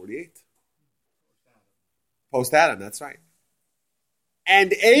 1948. Post-Adam, that's right.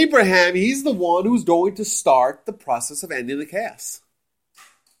 And Abraham, he's the one who's going to start the process of ending the chaos.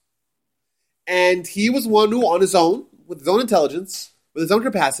 And he was one who, on his own, with his own intelligence, with his own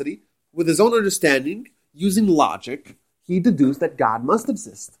capacity, with his own understanding, using logic, he deduced that God must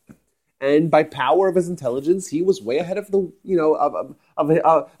exist. And by power of his intelligence, he was way ahead of the,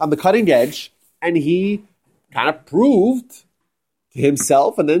 on the cutting edge, and he kind of proved to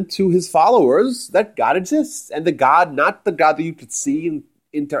himself and then to his followers that God exists. And the God, not the God that you could see and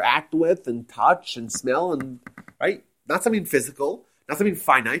interact with and touch and smell, and right? Not something physical, not something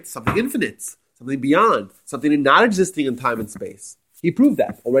finite, something infinite, something beyond, something not existing in time and space. He proved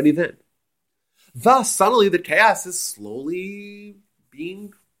that already then. Thus, suddenly the chaos is slowly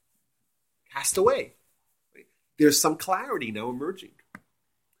being cast away. There's some clarity now emerging.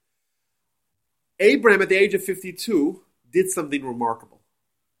 Abraham, at the age of 52, did something remarkable.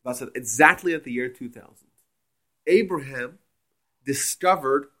 Thus, exactly at the year 2000, Abraham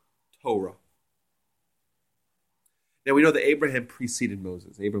discovered Torah. Now, we know that Abraham preceded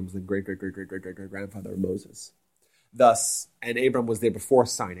Moses. Abraham was the great-great-great-great-great-great-grandfather of Moses. Thus, and Abraham was there before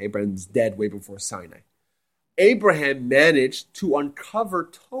Sinai. Abraham's dead way before Sinai. Abraham managed to uncover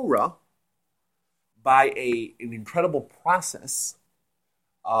Torah by an incredible process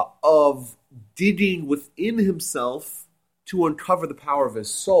of digging within himself to uncover the power of his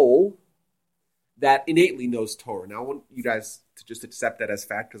soul, that innately knows Torah. Now, I want you guys to just accept that as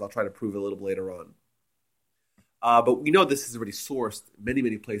fact, because I'll try to prove it a little bit later on. But we know this is already sourced in many,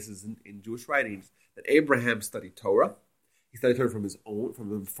 many places in Jewish writings, that Abraham studied Torah. He studied Torah from his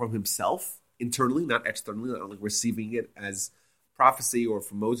own, from himself, internally, not externally, not like receiving it as prophecy or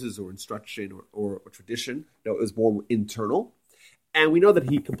from Moses or instruction or tradition. No, it was more internal. And we know that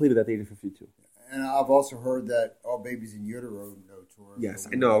he completed at the age of 52. And I've also heard that all babies in utero know Torah. Yes,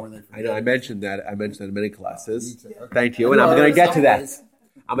 So I know. when they I know. I mentioned that. In many classes. Okay. Thank you. And I'm going to get to that.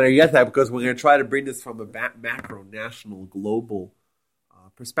 I'm going to get to that because we're going to try to bring this from a macro, national, global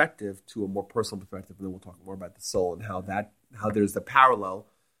perspective to a more personal perspective, and then we'll talk more about the soul and how there's the parallel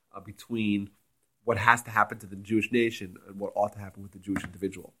between what has to happen to the Jewish nation and what ought to happen with the Jewish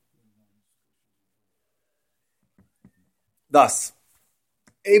individual. Thus,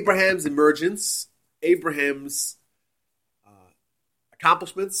 Abraham's emergence, Abraham's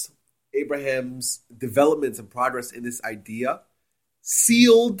accomplishments, Abraham's developments and progress in this idea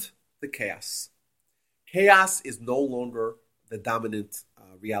sealed the chaos. Chaos is no longer the dominant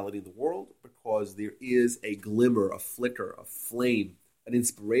reality in the world because there is a glimmer, a flicker, a flame, an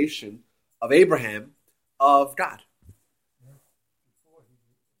inspiration of Abraham, of God.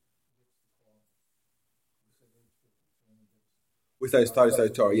 We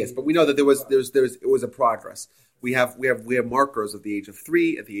started Torah, yes, but we know that it was a progress. We have markers of the age of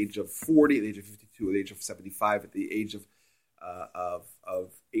 3, at the age of 40, at the age of 52, at the age of 75, at the age of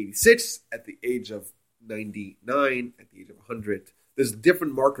 86, at the age of 99, at the age of 100. There's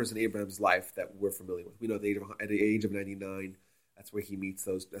different markers in Abraham's life that we're familiar with. We know at the age of 99, that's where he meets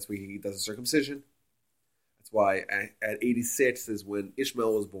those. That's where he does the circumcision. That's why at 86 is when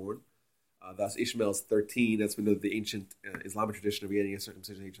Ishmael was born. Thus, Ishmael's 13. That's when the ancient Islamic tradition of getting a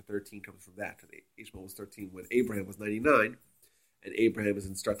circumcision at the age of 13 comes from that. Ishmael was 13 when Abraham was 99, and Abraham is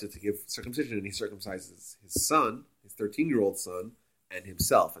instructed to give circumcision, and he circumcises his son, his 13-year-old son, and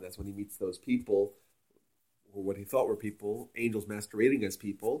himself. And that's when he meets those people, or what he thought were people, angels masquerading as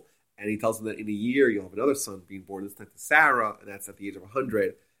people, and he tells them that in a year you'll have another son being born, this time to Sarah, and that's at the age of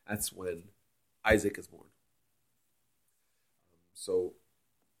 100. That's when Isaac is born.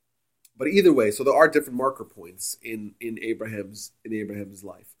 But either way, so there are different marker points in Abraham's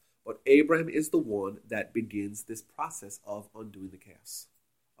life. But Abraham is the one that begins this process of undoing the chaos,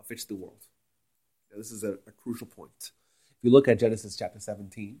 of fixing the world. Now, this is a crucial point. If you look at Genesis chapter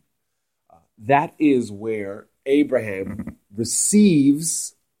 17, that is where Abraham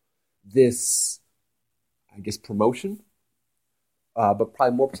receives this, promotion, but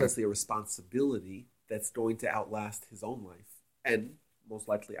probably more precisely a responsibility that's going to outlast his own life and most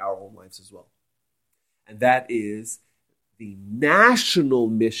likely our own lives as well. And that is the national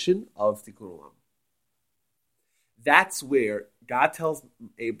mission of Tikkun Olam. That's where God tells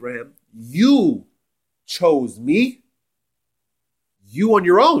Abraham, you chose me. You on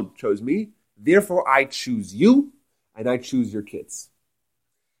your own chose me. Therefore, I choose you, and I choose your kids.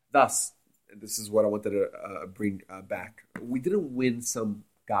 Thus, and this is what I wanted to bring back. We didn't win some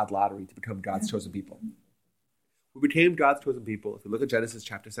God lottery to become God's chosen people. We became God's chosen people. If you look at Genesis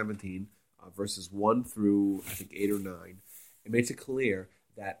chapter 17, verses 1 through, 8 or 9, it makes it clear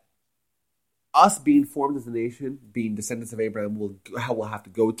that us being formed as a nation, being descendants of Abraham, we'll have to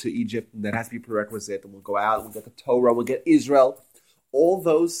go to Egypt, and that has to be prerequisite, and we'll go out, and we'll get the Torah, we'll get Israel. All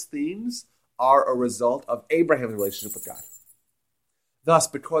those things are a result of Abraham's relationship with God. Thus,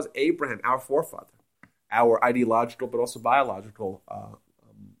 because Abraham, our forefather, our ideological but also biological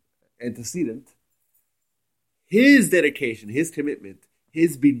antecedent, his dedication, his commitment,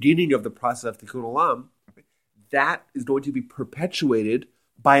 his beginning of the process of Tikkun Olam, that is going to be perpetuated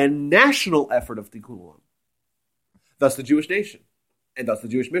by a national effort of Tikkun Olam. Thus the Jewish nation, and thus the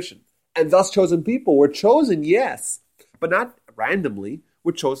Jewish mission, and thus chosen people were chosen, yes, but not randomly.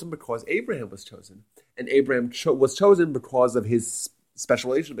 We're chosen because Abraham was chosen, and Abraham was chosen because of his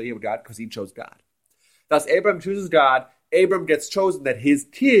special relationship with God, because he chose God. Thus Abraham chooses God. Abraham gets chosen that his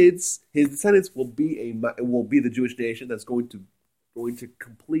kids, his descendants, will be the Jewish nation that's going to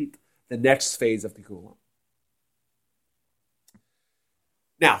complete the next phase of Tikkun Olam.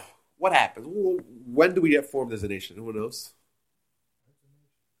 Now, what happens? When do we get formed as a nation? Anyone knows?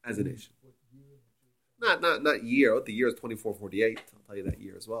 As a nation. Not year. The year is 2448. I'll tell you that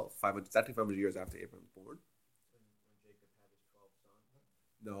year as well. Exactly 500 years after Abraham was born.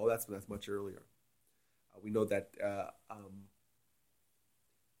 No, that's much earlier. We know that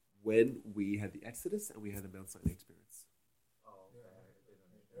when we had the Exodus and we had the Mount Sinai experience.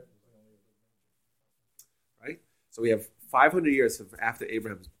 Right? So we have 500 years after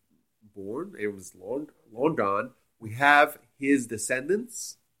Abraham's born. Abraham's long gone. We have his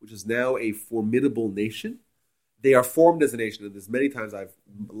descendants, which is now a formidable nation. They are formed as a nation, and there's many times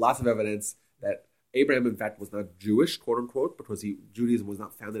lots of evidence that Abraham, in fact, was not Jewish, quote unquote, because Judaism was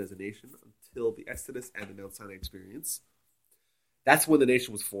not founded as a nation until the Exodus and the Mount Sinai experience. That's when the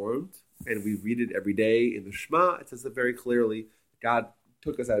nation was formed, and we read it every day in the Shema. It says it very clearly. God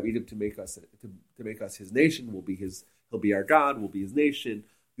took us out of Egypt to make us His nation. He'll be our God. We'll be His nation.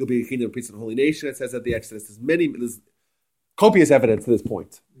 You'll be a kingdom, of priests, and holy nation. It says at the Exodus. There's copious evidence to this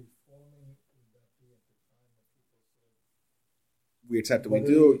point. We accept it. We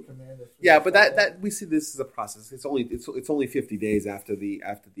do. Yeah, but that we see this as a process. It's only 50 days after the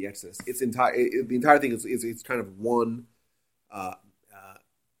Exodus. The entire thing is kind of one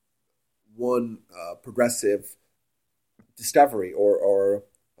progressive discovery or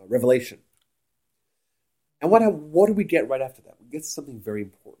revelation. And what do we get right after that? We get something very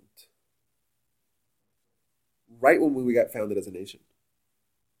important. Right when we got founded as a nation.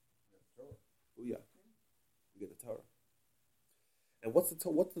 Oh yeah, we get the Torah. And what's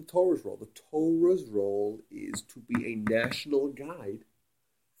the Torah's role? The Torah's role is to be a national guide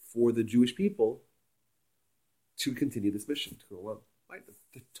for the Jewish people to continue this mission, to go on. Right?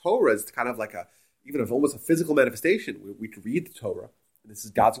 The Torah is kind of like almost a physical manifestation. We could read the Torah, and this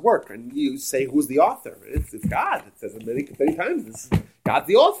is God's work, and you say who's the author. It's God. It says it many times. This is God's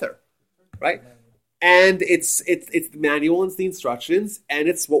the author, right? And it's the manual, it's the instructions, and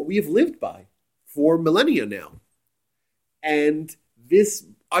it's what we have lived by for millennia now. And this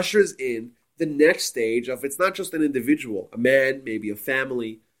ushers in the next stage of it's not just an individual, a man, maybe a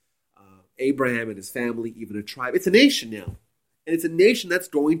family, Abraham and his family, even a tribe. It's a nation now. And it's a nation that's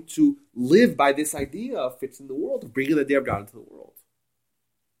going to live by this idea of fixing the world, of bringing the day of God into the world.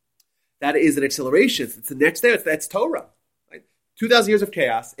 That is an acceleration. It's the next day. That's Torah. Right? 2,000 years of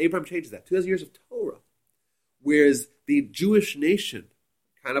chaos. Abraham changes that. 2,000 years of Torah. Whereas the Jewish nation,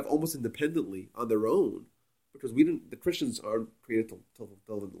 kind of almost independently on their own, because the Christians aren't created till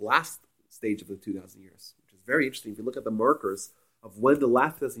the last stage of the 2,000 years, which is very interesting. If you look at the markers of when the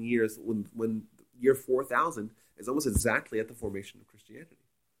last 2,000 years, when year 4,000 is almost exactly at the formation of Christianity.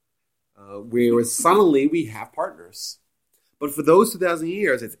 Whereas suddenly we have partners. But for those 2,000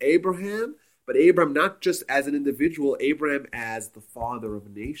 years, it's Abraham, but Abraham not just as an individual, Abraham as the father of a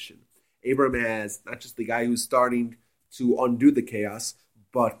nation. Abraham as not just the guy who's starting to undo the chaos,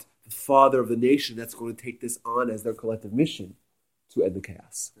 but the father of the nation that's going to take this on as their collective mission to end the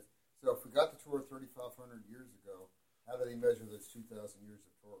chaos. So if we got the Torah 3,500 years ago, how do they measure those 2,000 years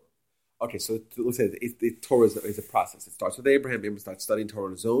of Torah? Okay, so let's say the Torah is a process. It starts with Abraham. Abraham starts studying Torah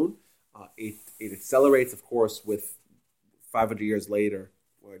on his own. It accelerates, of course, with 500 years later,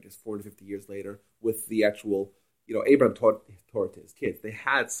 or just 450 years later, with the actual, Abraham taught Torah to his kids. They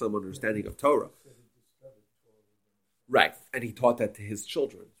had some understanding of Torah. Right, and he taught that to his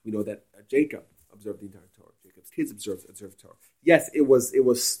children. We know that Jacob observed the entire Torah. Jacob's kids observed Torah. Yes, it was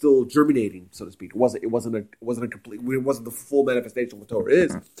still germinating, so to speak. It wasn't the full manifestation of what Torah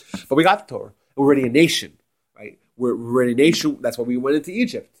is, but we got the Torah. We're already a nation, right? We're already a nation. That's why we went into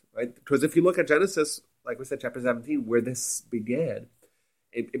Egypt, right? Because if you look at Genesis, like we said, chapter 17, where this began,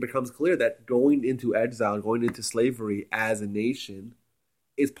 it becomes clear that going into exile, going into slavery as a nation,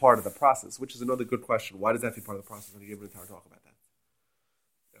 is part of the process, which is another good question. Why does that have to be part of the process? I'm going to give an entire talk about that.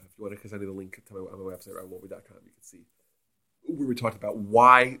 If you want to send me the link to my website, RyanWolbe.com, you can see where we talked about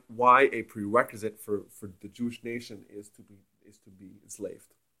why a prerequisite for the Jewish nation is to be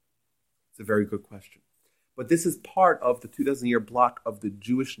enslaved. It's a very good question. But this is part of the 2,000-year block of the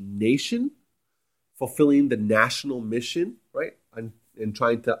Jewish nation fulfilling the national mission, right? And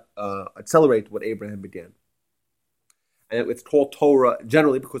trying to accelerate what Abraham began. And it's called Torah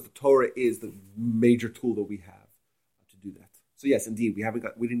generally because the Torah is the major tool that we have to do that. So yes, indeed,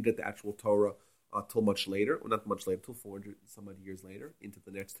 we didn't get the actual Torah till much later, or not much later, till 400 some odd years later, into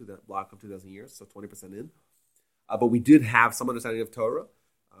the next block of 2,000 years, so 20% in. But we did have some understanding of Torah,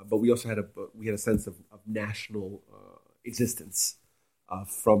 but we also had a sense of national existence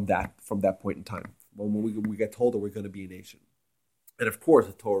from that point in time. When we get told that we're going to be a nation, and of course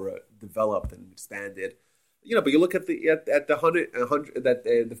the Torah developed and expanded. But you look at the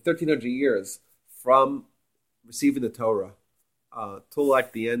 1,300 years from receiving the Torah till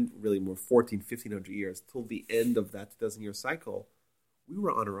like the end, really more 1,500 years, till the end of that 2,000-year cycle, we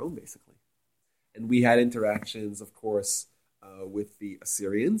were on our own basically. And we had interactions, of course, with the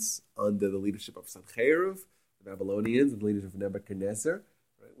Assyrians under the leadership of Sancherib, the Babylonians, and the leadership of Nebuchadnezzar.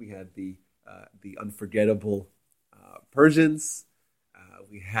 Right? We had the unforgettable Persians.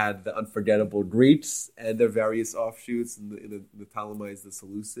 We had the unforgettable Greeks and their various offshoots in the Ptolemies, the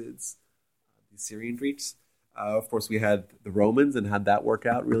Seleucids, the Assyrian Greeks. Of course, we had the Romans and had that work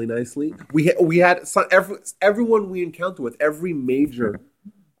out really nicely. We had everyone we encounter with, every major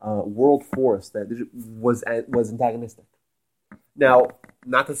world force that was antagonistic. Now,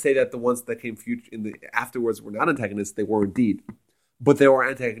 not to say that the ones that came afterwards were not antagonists; they were indeed, but they were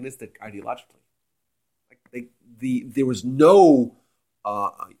antagonistic ideologically. There was no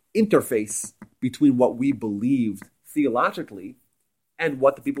interface between what we believed theologically and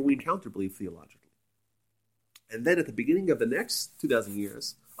what the people we encountered believed theologically. And then at the beginning of the next 2,000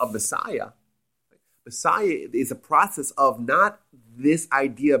 years of Messiah is a process of not this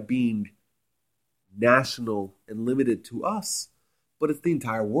idea being national and limited to us, but it's the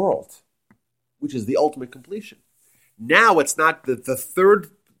entire world, which is the ultimate completion. Now it's not the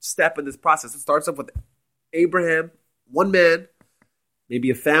third step in this process. It starts off with Abraham, one man, maybe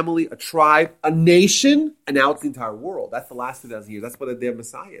a family, a tribe, a nation, and now it's the entire world. That's the last 2,000 years. That's what the day of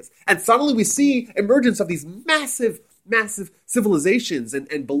Messiah is. And suddenly we see emergence of these massive, massive civilizations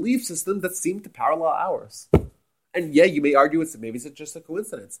and belief systems that seem to parallel ours. And yeah, you may argue maybe it's just a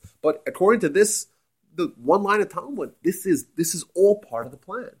coincidence. But according to this, the one line of Talmud, this is all part of the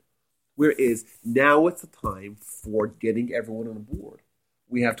plan. Whereas now it's the time for getting everyone on board.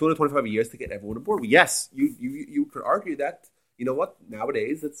 We have 225 years to get everyone on board. Yes, you could argue that, you know what,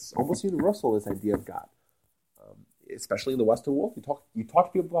 nowadays it's almost universal, this idea of God. Especially in the Western world. You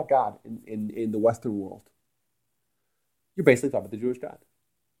talk to people about God in the Western world. You're basically talking about the Jewish God.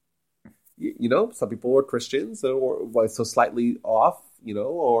 Some people are Christians or so slightly off,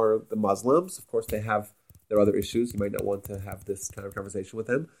 or the Muslims. Of course, they have their other issues. You might not want to have this kind of conversation with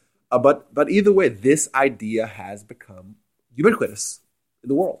them. But either way, this idea has become ubiquitous in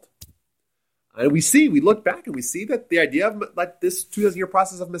the world. And we look back and we see that the idea of this 2,000-year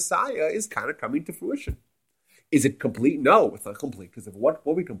process of Messiah is kind of coming to fruition. Is it complete? No, it's not complete. Because if what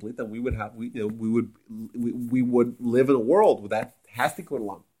we complete, then we would live in a world that has to go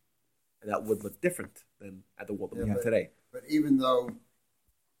along, and that would look different than at the world that we have today. But even though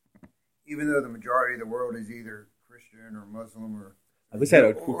the majority of the world is either Christian or Muslim or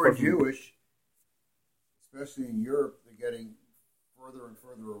Jewish, especially in Europe, they're getting further and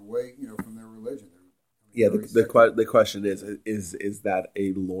further away, from their religion. Yeah, the question is that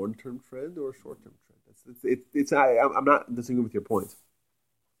a long-term trend or a short-term trend? I'm not disagreeing with your point,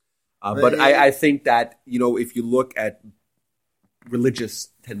 but I think that if you look at religious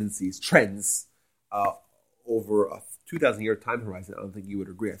tendencies, trends over a 2,000-year time horizon, I don't think you would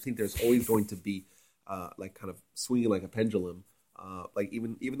agree. I think there's always going to be kind of swinging like a pendulum, like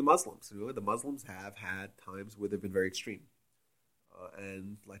even the Muslims. The Muslims have had times where they've been very extreme.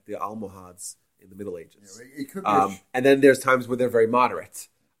 And like the Almohads in the Middle Ages. It could be and then there's times where they're very moderate.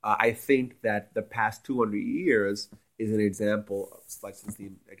 I think that the past 200 years is an example of, since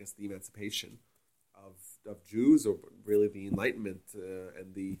the emancipation of Jews, or really the Enlightenment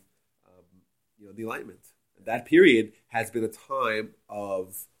and the Enlightenment. That period has been a time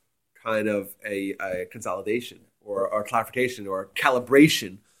of kind of a consolidation or clarification or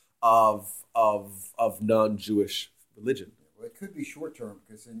calibration of non-Jewish religion. Well, it could be short term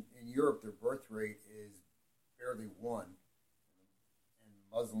because in Europe their birth rate is barely 1, and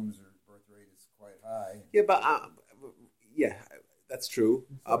Muslims' birth rate is quite high. Yeah, but that's true.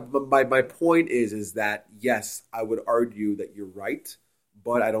 My point is that yes, I would argue that you're right,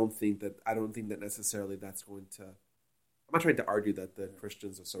 but I don't think that necessarily that's going to. I'm not trying to argue that the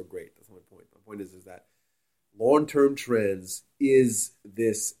Christians are so great. That's my point. My point is that long-term trends, is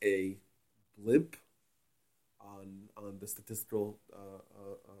this a blimp on the statistical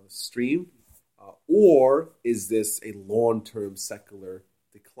stream, or is this a long-term secular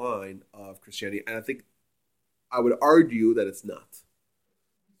decline of Christianity? And I think I would argue that it's not.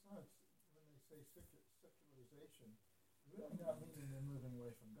 Besides, when they say secularization, really not meaning they're moving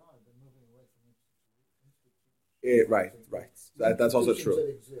away from God, they're moving away from institutions. Right. That's also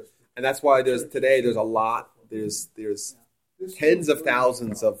true. And that's why there's a lot. There's tens of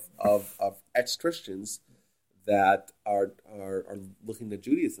thousands of ex-Christians that are looking at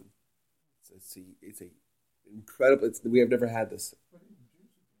Judaism. It's a incredible. We have never had this.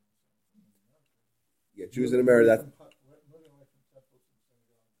 Yeah, Jews in America.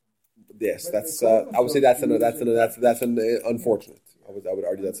 Yes, that's. I would say that's unfortunate. I would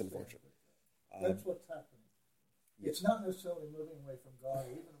argue that's unfortunate. That's what's happening. It's not necessarily moving away from God,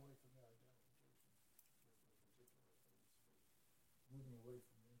 or even away from their identification. Moving away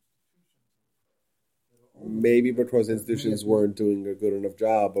from the institutions. Maybe because institutions weren't doing a good enough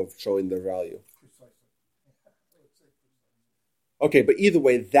job of showing their value. Okay, but either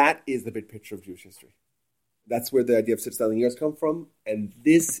way, that is the big picture of Jewish history. That's where the idea of 6,000 years come from, and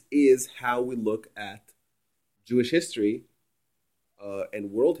this is how we look at Jewish history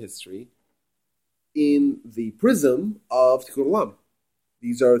and world history in the prism of Tikkun Olam.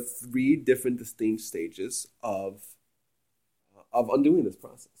 These are three different distinct stages of undoing this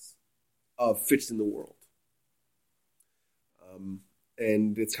process, of fixing the world.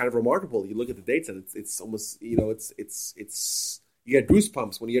 And it's kind of remarkable. You look at the dates, and it's almost, it's you get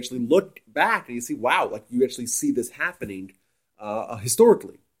goosebumps when you actually look back and you see, wow, like you actually see this happening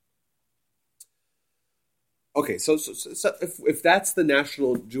historically. Okay, so if that's the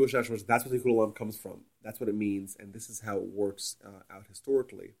Jewish national, that's what the Tikkun Olam comes from. That's what it means, and this is how it works out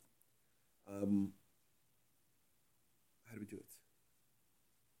historically. How do we do it?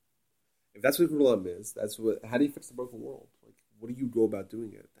 If that's what Tikkun Olam is, how do you fix the broken world? Like, what do you go about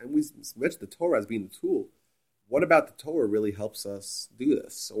doing it? And we mentioned the Torah as being the tool. What about the Torah really helps us do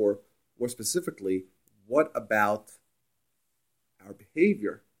this? Or more specifically, what about our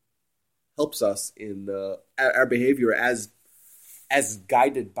behavior helps us in our behavior as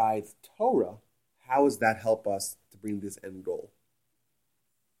guided by the Torah? How does that help us to bring this end goal?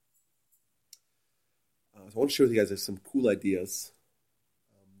 So I want to share with you guys some cool ideas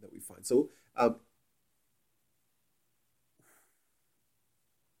that we find. So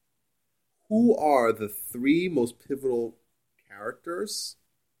who are the three most pivotal characters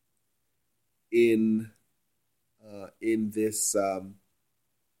in this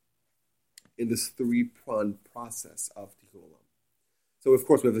three-pronged process of Tikkun Olam? So, of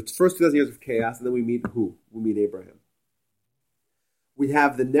course, we have the first 2,000 years of chaos, and then we meet who? We meet Abraham. We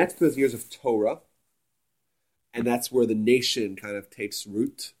have the next 2,000 years of Torah, and that's where the nation kind of takes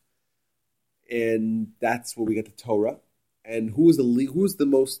root, and that's where we get the Torah. And who's the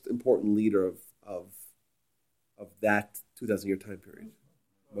most important leader of that 2,000-year time period?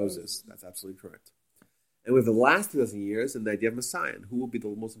 Moses. That's absolutely correct. And we have the last 2,000 years and the idea of Messiah. And who will be the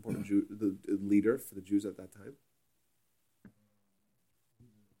most important the leader for the Jews at that time?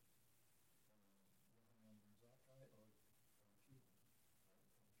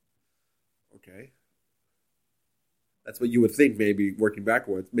 Okay. That's what you would think, maybe working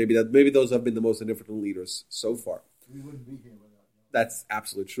backwards. Maybe those have been the most significant leaders so far. We wouldn't be here without you. That's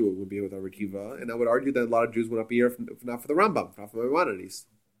absolutely true. It would be here without Rekiva. And I would argue that a lot of Jews would not be here if not for the Rambam, not for Maimonides.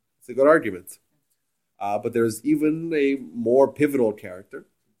 It's a good argument. But there's even a more pivotal character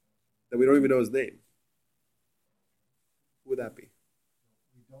that we don't even know his name. Who would that be?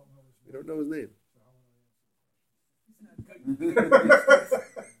 We don't know his name.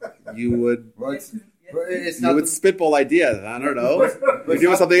 You would... You would spitball ideas. I don't know. We're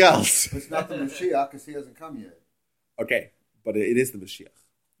doing something else. It's not the Mashiach because he hasn't come yet. Okay, but it is the Mashiach.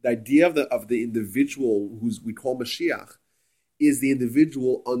 The idea of the individual who's we call Mashiach is the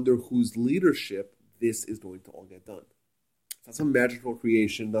individual under whose leadership this is going to all get done. It's not some magical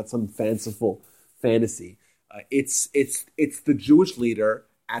creation, not some fanciful fantasy. It's the Jewish leader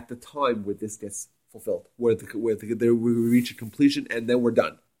at the time where this gets fulfilled, where we reach a completion and then we're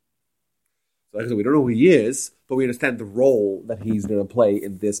done. So like I said, we don't know who he is, but we understand the role that he's going to play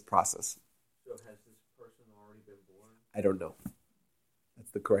in this process. So has this person already been born? I don't know.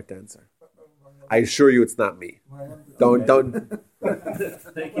 That's the correct answer. I assure you it's not me. Don't. Thank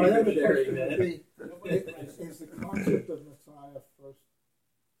you for sharing that. Is the concept of Messiah first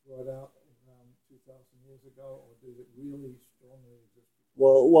brought out around 2,000 years ago, or did it really strongly exist?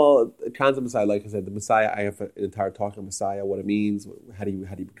 Well, the concept of Messiah, like I said, the Messiah. I have an entire talk on Messiah, what it means, how do you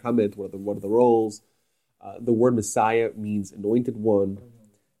become it, what are the roles. The word Messiah means anointed one.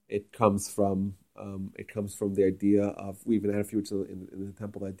 It comes from the idea of, we even had a few in the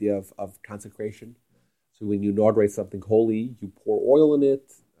temple, the idea of consecration. So when you inaugurate something holy, you pour oil in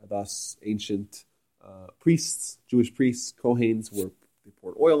it. Thus, ancient priests, Jewish priests, Kohanes, they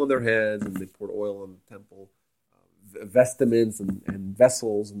poured oil on their heads, and they poured oil on the temple vestments and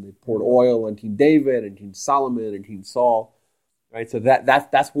vessels, and they poured oil on King David and King Solomon and King Saul. Right, so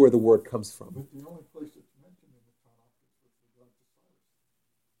that's where the word comes from. But the only place it's mentioned in the Tanakh is with regard to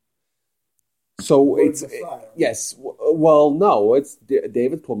Cyrus. So it's Messiah. Yes. Well, no, it's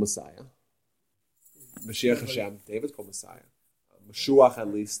David's called Messiah. Mashiach Hashem. David's called Messiah. Mashuach, at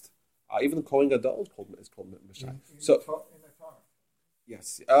least. Even the Kohen Gadol is called Messiah. So, in the Torah.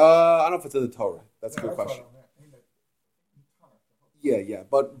 Yes. I don't know if it's in the Torah. That's a good question. Yeah.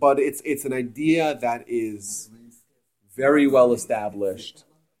 But it's an idea that is very well established,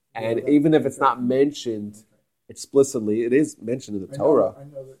 and even if it's not mentioned explicitly, it is mentioned in the Torah. I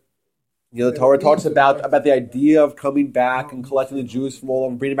know that. The Torah talks about the idea of coming back and collecting the Jews from all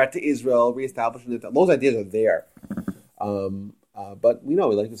over, bringing them back to Israel, reestablishing it. Those ideas are there. But we know,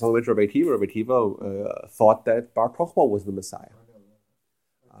 like someone mentioned Rabbi Akiva thought that Bar Kochba was the Messiah.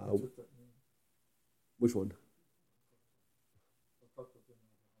 Which one?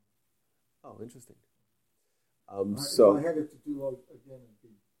 Oh, interesting. If So I had it to do again, it'd be.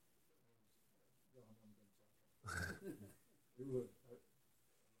 It would.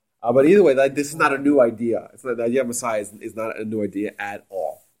 but either way, this is not a new idea. It's not, the idea of Messiah is not a new idea at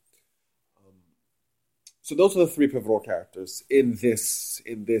all. So those are the three pivotal characters in this.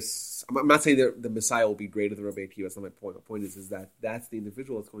 I'm not saying that the Messiah will be greater than Rabbi Akiva. That's not my point. My point is that that's the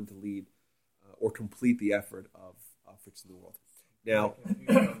individual that's going to lead or complete the effort of fixing the world. Now, On the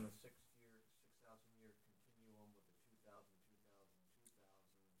 6,000 year continuum with the 2,000,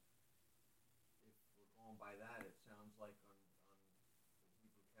 if we're going by that, it sounds like on the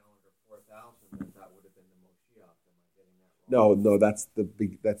Hebrew calendar 4,000 that would have been the Moshiach. Am I getting that wrong? no, that's the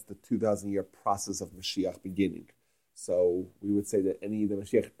 2,000-year process of Mashiach beginning. So we would say that the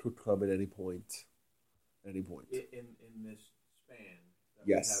Mashiach could come at any point. In this span that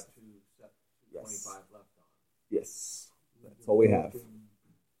Yes. we have 225 left on. Yes, that's all we have.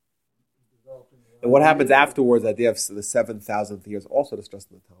 And what happens afterwards? That they have the 7,000th year is also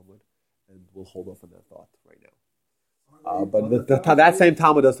discussed in the Talmud, and we'll hold off on that thought right now. But that same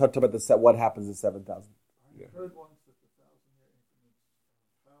Talmud does talk about what happens in 7,000. I heard once that the 1,000-year increments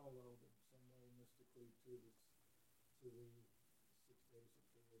paralleled in some way mystically to the 6 days of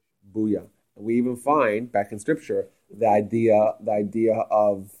creation. Booyah! And we even find back in Scripture the idea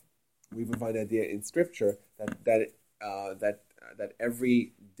in Scripture that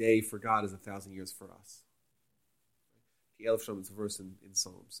every day for God is 1,000 years for us. The Elef Shalom is a verse in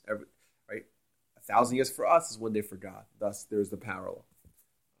Psalms. Right, 1,000 years for us is one day for God. Thus, there's the parallel.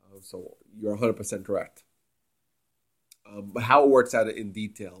 So you're 100% correct. But how it works out in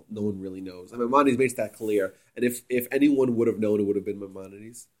detail, no one really knows. Maimonides makes that clear. And if anyone would have known, it would have been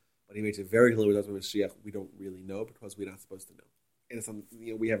Maimonides. But he makes it very clear with Mashiach, we don't really know because we're not supposed to know. And it's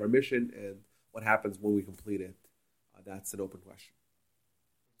we have our mission, and what happens when we complete it, that's an open question.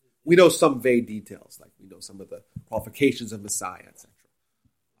 We know some vague details, like we know some of the qualifications of Messiah, etc.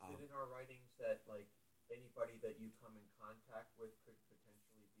 Is it in our writings that like anybody that you come in contact with could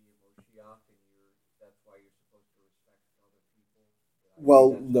potentially be a Moshiach, and that's why you're supposed to respect other people?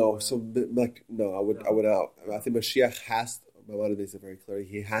 Well, no. So, no, I would out. I think Mashiach Maimonides makes it very clear.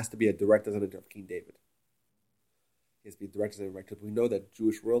 He has to be a direct descendant of King David. He has to be a direct descendant, because we know that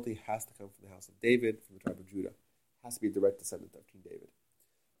Jewish royalty has to come from the house of David, from the tribe of Judah. Has to be a direct descendant of King David.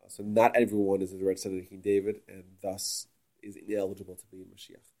 So not everyone is a direct descendant of King David, and thus is ineligible to be a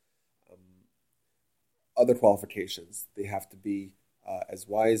Mashiach. Other qualifications: they have to be as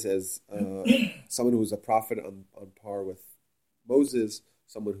wise as someone who is a prophet on par with Moses,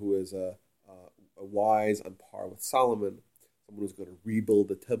 someone who is a wise on par with Solomon, someone who's going to rebuild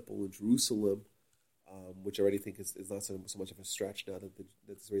the temple in Jerusalem, which I already think is not so much of a stretch now that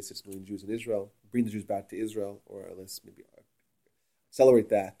there's already 6 million Jews in Israel. Bring the Jews back to Israel, or at least maybe accelerate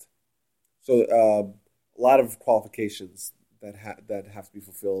that. So a lot of qualifications that have to be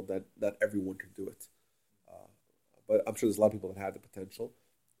fulfilled. That not everyone can do it, but I'm sure there's a lot of people that have the potential,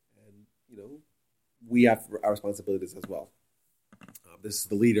 and we have our responsibilities as well. This is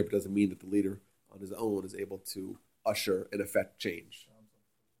the leader, but doesn't mean that the leader on his own is able to usher and affect change.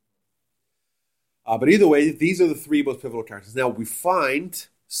 But either way, these are the 3 most pivotal characters. Now, we find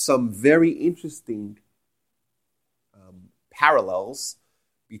some very interesting parallels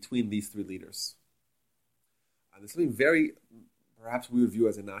between these 3 leaders. There's something very, perhaps we would view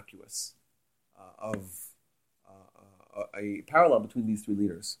as innocuous, of a parallel between these 3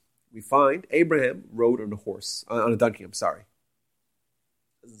 leaders. We find Abraham rode on a donkey.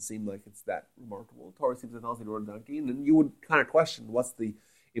 Doesn't seem like it's that remarkable. Torah seems to tell us he rode a donkey, and then you would kind of question what's the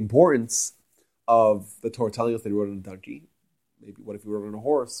importance of the Torah telling us that he rode on a donkey. Maybe what if he rode on a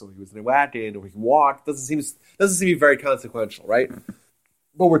horse, or he was in a wagon, or he walked? Doesn't seem to be very consequential, right?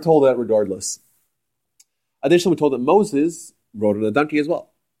 But we're told that regardless. Additionally, we're told that Moses rode on a donkey as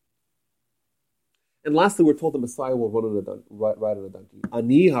well. And lastly, we're told the Messiah will ride on a donkey.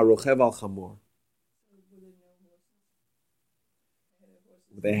 Ani harochev al chamor.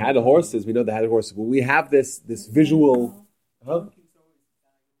 They had the horses. We know they had the horses. But we have this visual. Huh?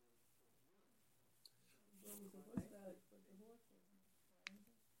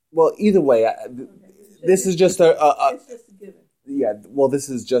 Well, either way, this is just it's just a given. Yeah, well, this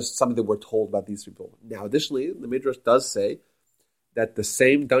is just something that we're told about these people. Now, additionally, the Midrash does say that the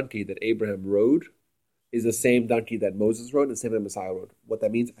same donkey that Abraham rode is the same donkey that Moses rode and the same that Messiah rode. What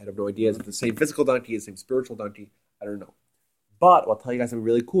that means, I have no idea. Is it the same physical donkey, the same spiritual donkey? I don't know. But I'll tell you guys something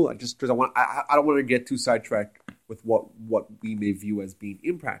really cool. I don't want to get too sidetracked with what we may view as being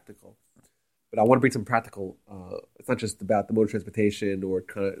impractical. But I want to bring some practical. It's not just about the mode of transportation or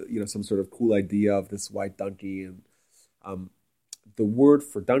kind of some sort of cool idea of this white donkey. And the word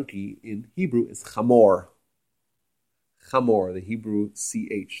for donkey in Hebrew is chamor. Chamor, the Hebrew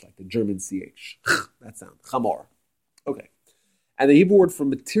CH, like the German CH. That sound. Chamor. Okay. And the Hebrew word for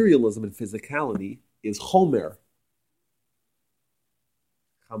materialism and physicality is chomer.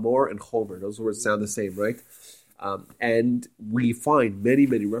 Chamor and chomer. Those words sound the same, right? And we find many,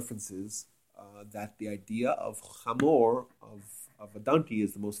 many references that the idea of chamor, of a donkey,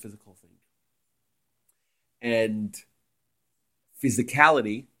 is the most physical thing. And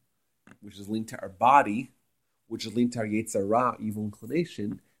physicality, which is linked to our body, which is linked to our Yetzer Hara, evil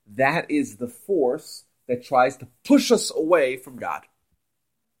inclination, that is the force that tries to push us away from God.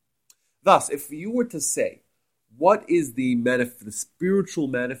 Thus, if you were to say, what is the spiritual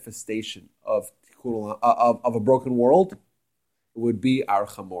manifestation of a broken world? It would be our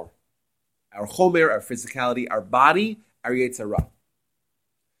chamor. Our chomer, our physicality, our body, our Yetzer Hara.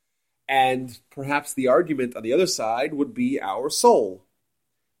 And perhaps the argument on the other side would be our soul,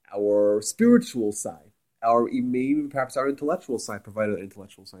 our spiritual side, maybe perhaps our intellectual side, provided the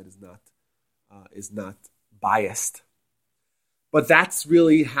intellectual side is not biased. But that's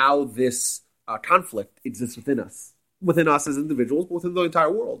really how this conflict exists within us as individuals, but within the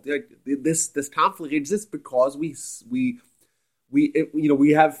entire world. This conflict exists because we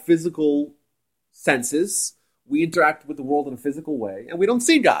have physical senses. We interact with the world in a physical way, and we don't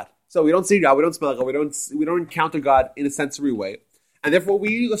see God. So we don't see God, we don't smell God, we don't encounter God in a sensory way, and therefore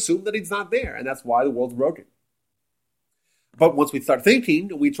we assume that He's not there, and that's why the world's broken. But once we start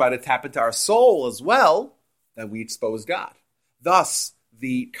thinking, and we try to tap into our soul as well, then we expose God. Thus,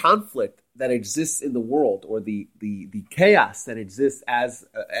 the conflict that exists in the world, or the chaos that exists as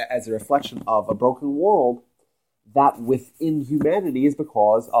a reflection of a broken world, that within humanity is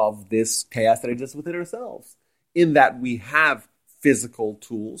because of this chaos that exists within ourselves. In that we have physical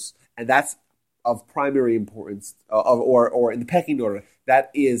tools, and that's of primary importance, or in the pecking order,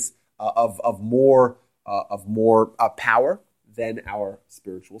 that is of more power than our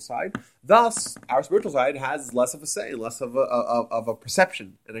spiritual side. Thus, our spiritual side has less of a say, less of a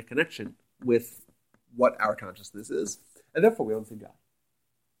perception and a connection with what our consciousness is, and therefore we don't see God.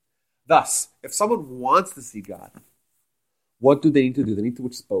 Thus, if someone wants to see God, what do they need to do? They need to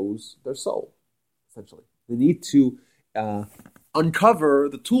expose their soul, essentially. They need to uncover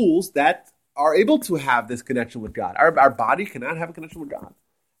the tools that are able to have this connection with God. Our body cannot have a connection with God.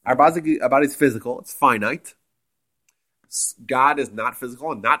 Our body is physical, it's finite. God is not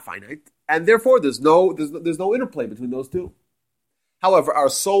physical and not finite, and therefore there's no interplay between those two. However, our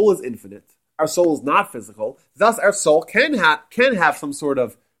soul is infinite. Our soul is not physical. Thus, our soul can have some sort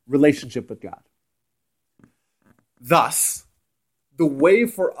of relationship with God. Thus, the way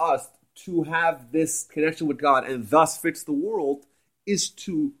for us to have this connection with God and thus fix the world is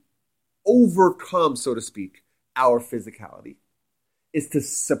to overcome, so to speak, our physicality, is to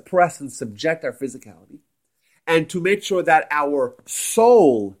suppress and subject our physicality, and to make sure that our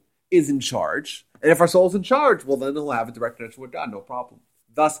soul is in charge. And if our soul is in charge, well, then we'll have a direct connection with God, no problem.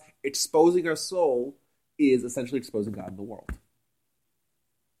 Thus, exposing our soul is essentially exposing God in the world.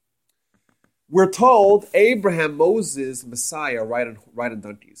 We're told Abraham, Moses, Messiah ride on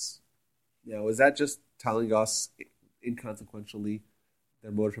donkeys. Now, is that just telling us inconsequentially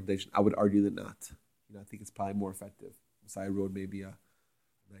their mode of transportation? I would argue that not. I think it's probably more effective. Messiah rode maybe a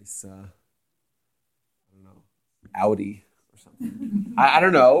nice, Audi or something. I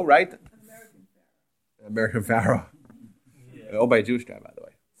don't know, right? American Pharaoh. Yeah. Owned by a Jewish guy, by the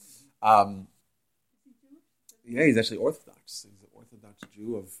way. Yeah, he's actually Orthodox. He's an Orthodox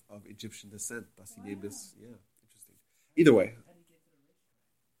Jew of Egyptian descent. Thus he named this. Yeah, interesting. Either way,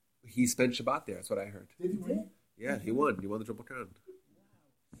 he spent Shabbat there. That's what I heard. Did he win? Yeah, he won. He won the Triple Crown.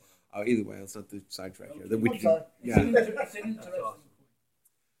 Either way, let's not do sidetrack here. Yeah.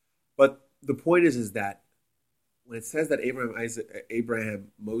 But the point is that when it says that Abraham,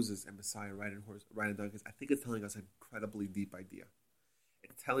 Moses, and Messiah ride on donkeys, I think it's telling us an incredibly deep idea.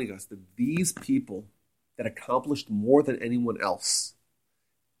 It's telling us that these people that accomplished more than anyone else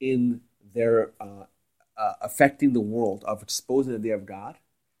in their affecting the world, of exposing the idea of God,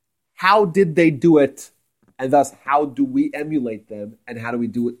 how did they do it? And thus, how do we emulate them? And how do we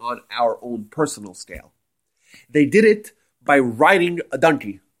do it on our own personal scale? They did it by riding a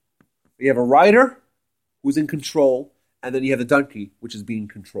donkey. You have a rider who's in control, and then you have the donkey, which is being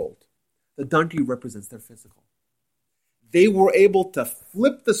controlled. The donkey represents their physical. They were able to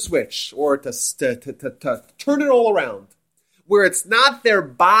flip the switch, or to turn it all around, where it's not their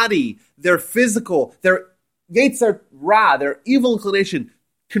body, their physical, their Yetzer Hara, their evil inclination,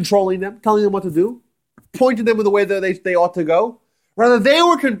 controlling them, telling them what to do, pointing them in the way that they ought to go. Rather, they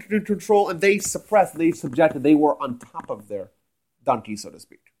were in control, and they suppressed, they subjected, they were on top of their donkey, so to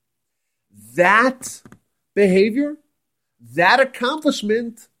speak. That behavior, that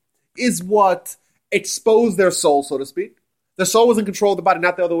accomplishment is what exposed their soul, so to speak. Their soul was in control of the body,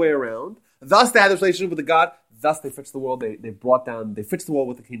 not the other way around. Thus, they had this relationship with the God. Thus, they fixed the world. They fixed the world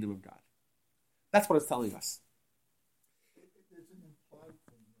with the kingdom of God. That's what it's telling us. There's an implied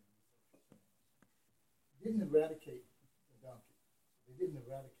thing there. They didn't eradicate the donkey. They didn't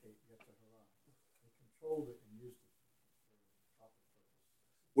eradicate Yetzer Hara. They controlled it and used it for proper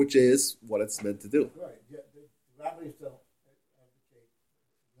purpose. Which is what it's meant to do. Right. Yeah, the rabbis don't advocate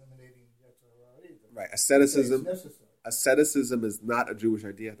eliminating Yetzer Hara either. Right. It's Asceticism is not a Jewish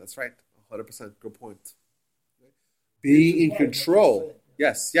idea. That's right. 100%. Good point. Being in control.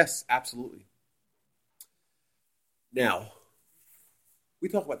 Yes, absolutely. Now, we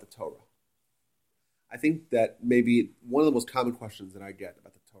talk about the Torah. I think that maybe one of the most common questions that I get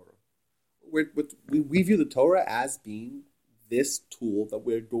about the Torah, we view the Torah as being this tool that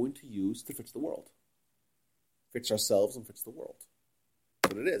we're going to use to fix the world. Fix ourselves and fix the world.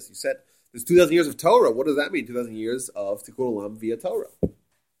 That's what it is. You said there's 2,000 years of Torah. What does that mean? 2,000 years of Tikkun Olam via Torah.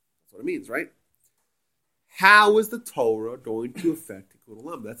 That's what it means, right? How is the Torah going to affect Tikkun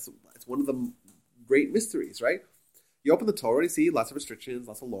Olam? That's one of the great mysteries, right? You open the Torah and you see lots of restrictions,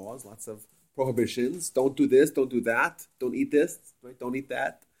 lots of laws, lots of prohibitions. Don't do this, don't do that. Don't eat this, right? Don't eat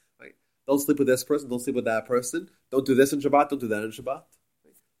that. Right? Don't sleep with this person, don't sleep with that person. Don't do this in Shabbat, don't do that in Shabbat.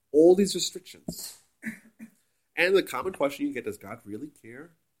 Right? All these restrictions. And the common question you get, does God really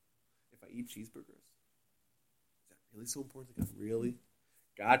care if I eat cheeseburgers? Is that really so important to God? Really?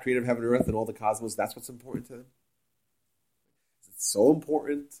 God, creator of heaven and earth and all the cosmos, that's what's important to him? Is it so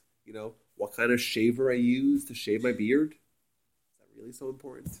important, what kind of shaver I use to shave my beard? Is that really so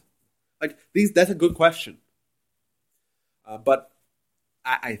important? That's a good question. But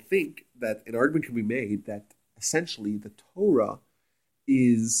I think that an argument can be made that essentially the Torah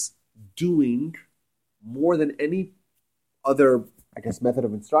is doing more than any other, method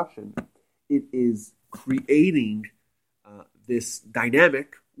of instruction. It is creating this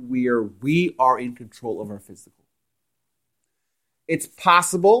dynamic where we are in control of our physical. It's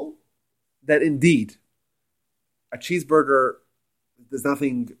possible that indeed a cheeseburger, there's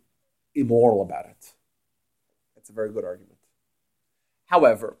nothing immoral about it. That's a very good argument.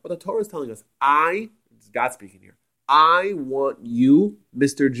 However, what the Torah is telling us, this is God speaking here, I want you,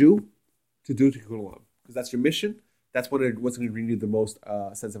 Mr. Jew, to do Tikkun Olam. Because that's your mission. That's what's going to bring you the most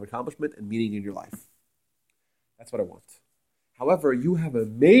sense of accomplishment and meaning in your life. That's what I want. However, you have a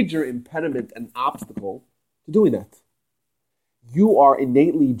major impediment and obstacle to doing that. You are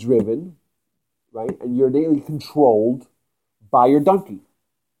innately driven, right? And you're innately controlled by your donkey.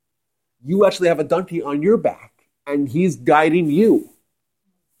 You actually have a donkey on your back, and he's guiding you.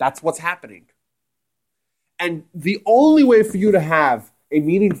 That's what's happening. And the only way for you to have a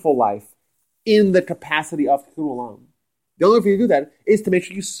meaningful life in the capacity of Tikkun Olam, the only way for you to do that is to make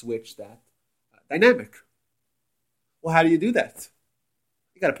sure you switch that dynamic. Well, how do you do that?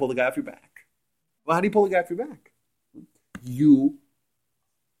 You got to pull the guy off your back. Well, how do you pull the guy off your back? You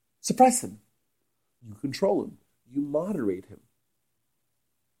suppress him. You control him. You moderate him.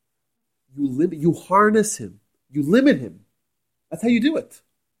 You harness him. You limit him. That's how you do it.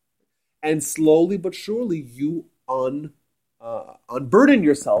 And slowly but surely, you unburden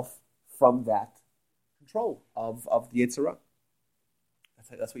yourself from that control of the Yetzer Hara.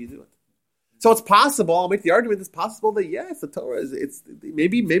 That's how you do it. So it's possible, I'll make the argument, it's possible that yes, the Torah it's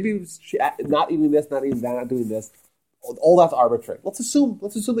maybe not eating this, not eating that, not doing this. All that's arbitrary. Let's assume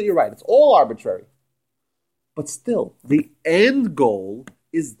that you're right. It's all arbitrary. But still, the end goal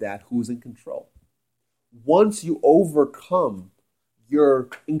is that who's in control. Once you overcome your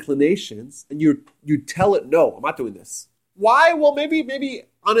inclinations and you tell it, no, I'm not doing this. Why? Well, maybe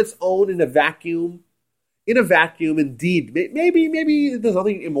on its own in a vacuum, indeed, maybe there's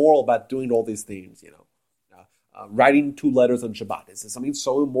nothing immoral about doing all these things, writing 2 letters on Shabbat. Is there something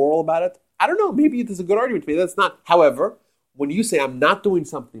so immoral about it? I don't know. Maybe there's a good argument to me. That's not. However, when you say I'm not doing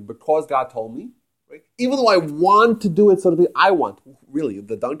something because God told me, right? Even though I want to do it, so to speak, I want. Really,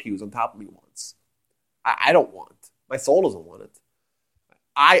 the donkey who's on top of me wants. I don't want. My soul doesn't want it.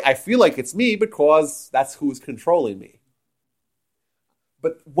 I feel like it's me because that's who's controlling me.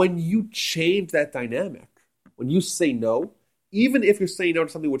 But when you change that dynamic, when you say no, even if you're saying no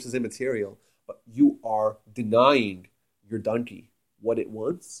to something which is immaterial, but you are denying your donkey what it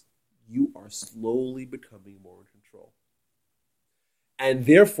wants, you are slowly becoming more in control. And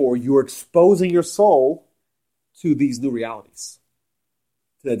therefore, you're exposing your soul to these new realities,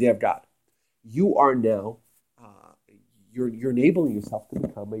 to the idea of God. You are now, you're enabling yourself to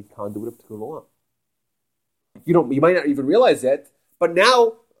become a conduit of Tikkun Olam. You might not even realize it. But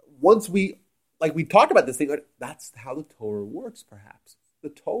now, once we talked about this thing, that's how the Torah works. Perhaps the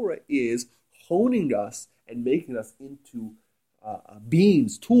Torah is honing us and making us into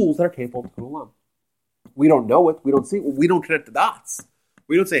beings, tools that are capable of tikkun olam. We don't know it. We don't see it. We don't connect the dots.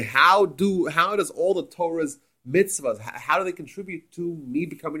 We don't say how does all the Torah's mitzvahs, how do they contribute to me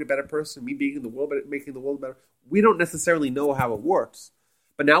becoming a better person, me being in the world better, making the world better? We don't necessarily know how it works,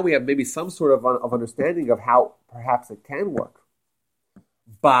 but now we have maybe some sort of understanding of how perhaps it can work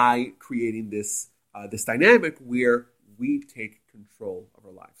by creating this dynamic where we take control of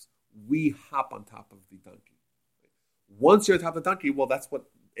our lives. We hop on top of the donkey. Once you're on top of the donkey, well, that's what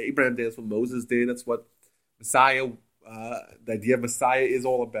Abraham did. That's what Moses did. That's what Messiah, the idea of Messiah is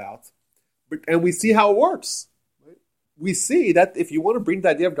all about. And we see how it works. Right? We see that if you want to bring the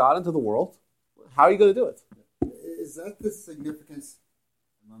idea of God into the world, how are you going to do it? Is that the significance?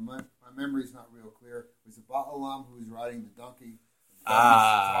 My memory's not real clear. Was it Balaam who was riding the donkey?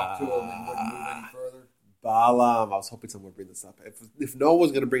 Talked to him and wouldn't move any further? Balaam. I was hoping someone would bring this up. If no one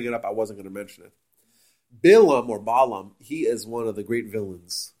was going to bring it up, I wasn't going to mention it. Bilam or Balaam, he is one of the great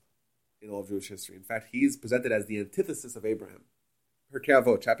villains in all of Jewish history. In fact, he's presented as the antithesis of Abraham. Pirkei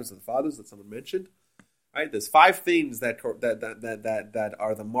Avot, Chapters of the Fathers, that someone mentioned. Right? There's 5 things that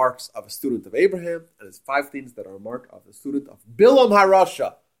are the marks of a student of Abraham, and there's 5 things that are a mark of the student of Bilam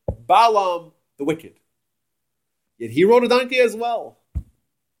HaRasha, Balaam the wicked. Yet he rode a donkey as well.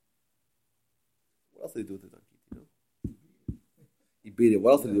 What else did he do with the donkey? You know? He beat it.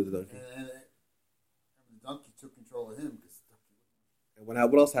 What else did he do with the donkey? And the donkey took control of him. And what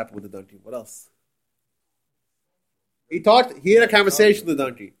else happened with the donkey? What else? He had a conversation with the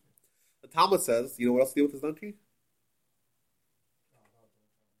donkey. The Talmud says, you know what else he did with his donkey?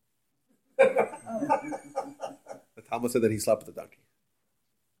 The Talmud said that he slept with the donkey.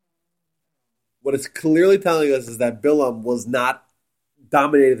 What it's clearly telling us is that Bilam was not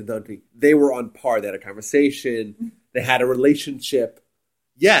dominating the donkey. They were on par. They had a conversation. They had a relationship.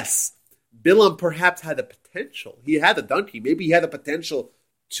 Yes, Bilam perhaps had the potential. He had the donkey. Maybe he had the potential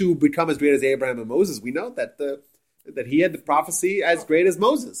to become as great as Abraham and Moses. We know that he had the prophecy as great as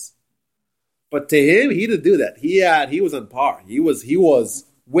Moses. But to him, he didn't do that. He was on par. He was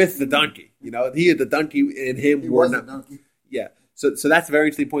with the donkey. You know, he had the donkey in him. He was a donkey. Yeah. So that's a very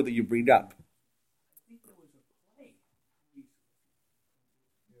interesting point that you bring up. I think there was a play.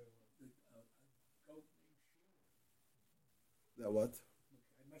 That what?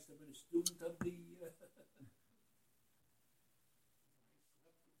 I must have been a student of the.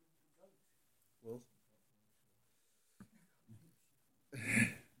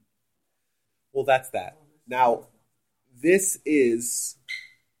 Well, that's that. Now, this is.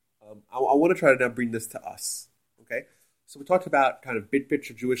 I want to try to now bring this to us. Okay, so we talked about kind of big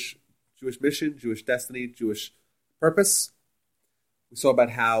picture Jewish mission, Jewish destiny, Jewish purpose. We saw about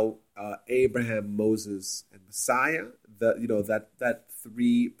how Abraham, Moses, and Messiah, that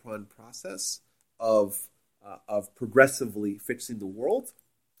 3-pronged process of progressively fixing the world.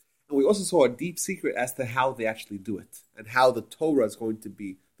 And we also saw a deep secret as to how they actually do it, and how the Torah is going to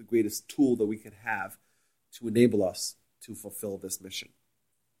be the greatest tool that we could have to enable us to fulfill this mission.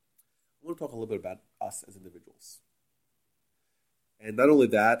 I want to talk a little bit about us as individuals. And not only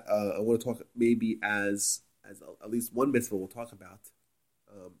that, I want to talk maybe as at least one mitzvah we'll talk about,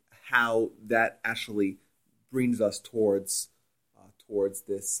 how that actually brings us towards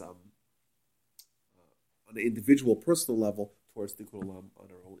this, on an individual, personal level, towards tikkun olam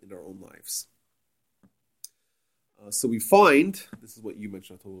in our own lives. So we find, this is what you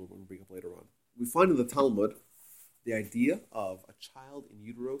mentioned, I told you we're going to bring up later on. We find in the Talmud the idea of a child in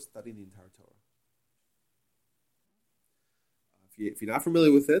utero studying the entire Torah. If you're not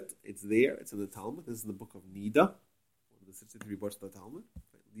familiar with it, it's there. It's in the Talmud. This is in the book of Nida, one of the 63 books of the Talmud.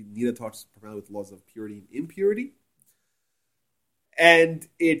 Nida talks primarily with laws of purity and impurity. And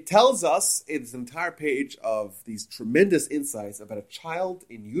it tells us, it's an entire page of these tremendous insights about a child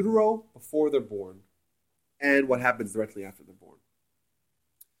in utero before they're born and what happens directly after they're born.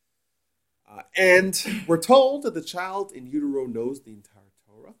 And we're told that the child in utero knows the entire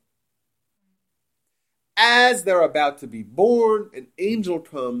Torah. As they're about to be born, an angel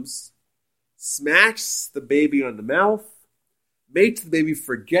comes, smacks the baby on the mouth, makes the baby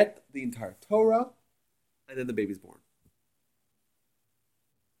forget the entire Torah, and then the baby's born.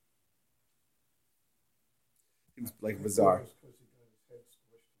 Seems like bizarre.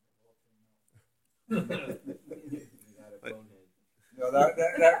 No,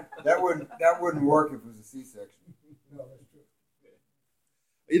 that wouldn't work if it was a C-section. No, that's true.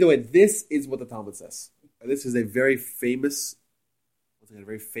 Either way, this is what the Talmud says. This is a very famous,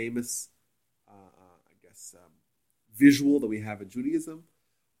 visual that we have in Judaism.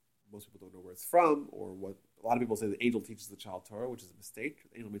 Most people don't know where it's from, or what. A lot of people say the angel teaches the child Torah, which is a mistake.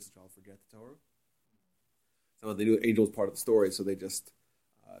 The angel makes the child forget the Torah. So they knew the angel is part of the story, so they just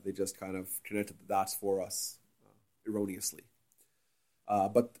kind of connected the dots for us erroneously.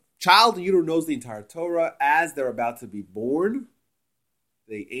 But child in utero knows the entire Torah. As they're about to be born,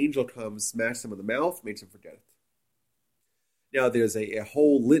 the angel comes, smacks them in the mouth, makes them forget it. Now, there's a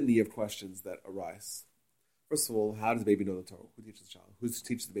whole litany of questions that arise. First of all, how does the baby know the Torah? Who teaches the child? Who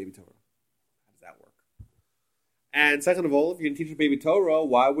teaches the baby Torah? How does that work? And second of all, if you're going to teach a baby Torah,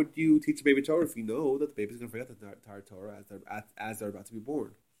 why would you teach a baby Torah if you know that the baby's going to forget the entire Torah as they're about to be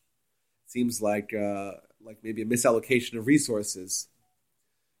born? It seems like maybe a misallocation of resources.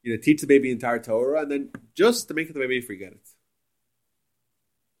 Teach the baby the entire Torah, and then just to make the baby forget it.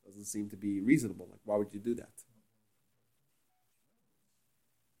 Doesn't seem to be reasonable. Like, why would you do that?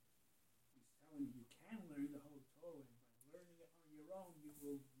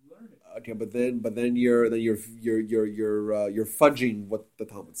 Okay, but then you're fudging what the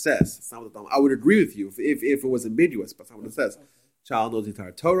Talmud says. It's not what the Talmud. I would agree with you if it was ambiguous, but it's not what it says. Okay. Child knows the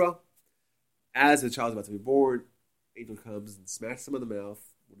entire Torah. As the child is about to be born, angel comes and smacks him in the mouth.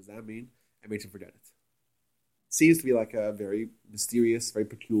 What does that mean? And makes him forget it. Seems to be like a very mysterious, very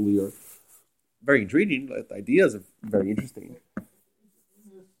peculiar, very intriguing. The ideas are very interesting. There's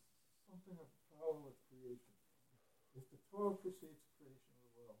something of power with creation. If the Torah precedes creation of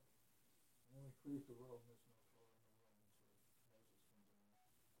the world, and then we create the world, and there's no Torah in the world,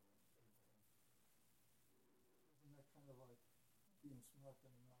 isn't that kind of like being smacked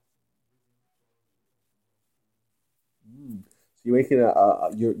in the mouth and using the Torah? So you're making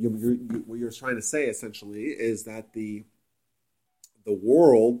what you're trying to say essentially is that the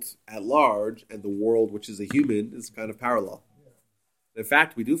world at large and the world which is a human is kind of parallel. Yeah. In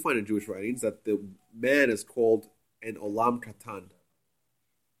fact, we do find in Jewish writings that the man is called an olam katan.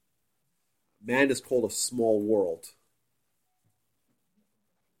 Man is called a small world.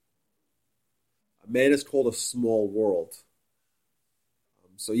 A man is called a small world.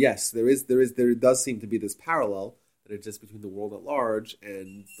 So yes, there does seem to be this parallel that exists between the world at large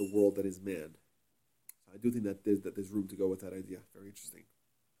and the world that is man. I do think that there's room to go with that idea. Very interesting.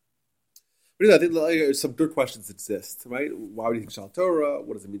 But I think some good questions exist, right? Why would you think Shal Torah?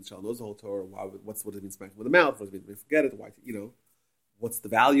 What does it mean the child knows the whole Torah? What does it mean smacking with the mouth? What does it mean forget it? Why, what's the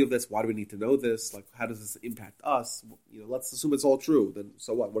value of this? Why do we need to know this? Like, how does this impact us? Let's assume it's all true. Then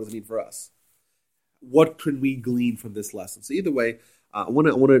so what? What does it mean for us? What can we glean from this lesson? So either way, I want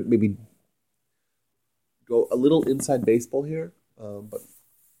to maybe go a little inside baseball here, but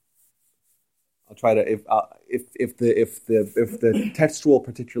I'll try to if the textual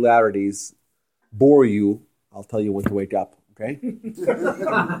particularities bore you, I'll tell you when to wake up. Okay.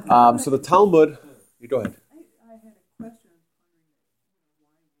 So the Talmud. You go ahead. I had a question why would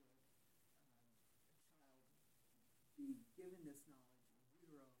a child be given this knowledge in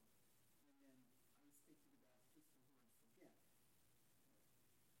utero, and then I was thinking about just the word forget.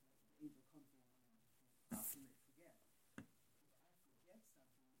 The angel comes along and how can they forget? If I forget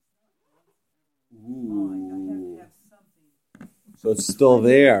something, it's not once ever in my mind. I have to have something. So it's still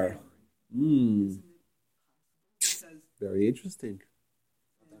there. Very interesting.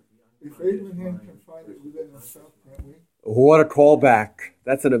 If Abraham can find it within himself, can't we? What a callback.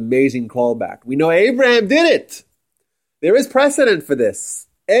 That's an amazing callback. We know Abraham did it. There is precedent for this.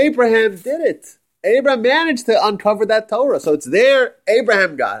 Abraham did it. Abraham managed to uncover that Torah. So it's there.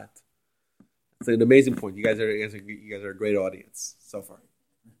 Abraham got it. It's an amazing point. You guys are a great audience so far.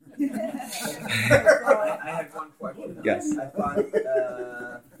 I had one question. Yes. I thought,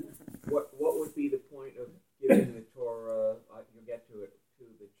 what would be the point of giving the Torah? You'll get to it to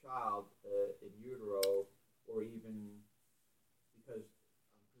the child in utero, or even because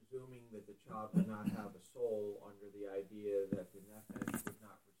I'm presuming that the child does not have a soul under the idea that the nefesh would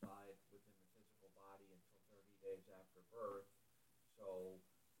not reside within the physical body until 30 days after birth. So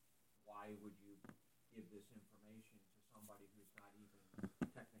why would you give this information to somebody who's not even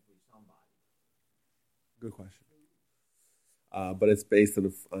technically somebody? Good question. But it's based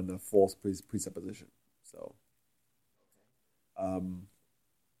on a false presupposition. So,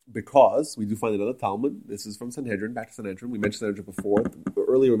 because we do find another Talmud. This is from Sanhedrin, back to Sanhedrin. We mentioned Sanhedrin before.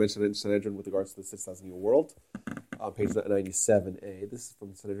 Earlier we mentioned Sanhedrin with regards to the 6,000-year world. Page 97a. This is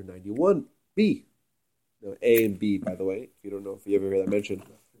from Sanhedrin 91b. Now, A and B, by the way, if you don't know, if you ever hear that mentioned,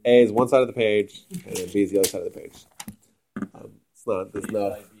 A is one side of the page, and then B is the other side of the page. It's not.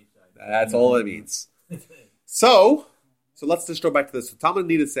 That's all it means. So let's just go back to this. So Talmud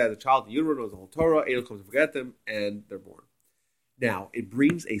Nida says a child in utero knows the whole Torah, angel comes to forget them, and they're born. Now, it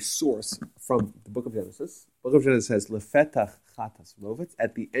brings a source from the book of Genesis. The book of Genesis says, Lefetach chatas rovetz,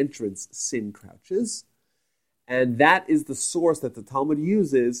 at the entrance sin crouches. And that is the source that the Talmud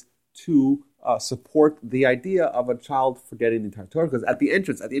uses to support the idea of a child forgetting the entire Torah. Because at the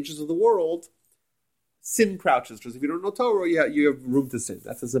entrance of the world, sin crouches. Because if you don't know Torah, you have room to sin.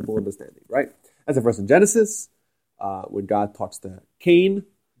 That's a simple understanding, right? That's a verse in Genesis, when God talks to Cain.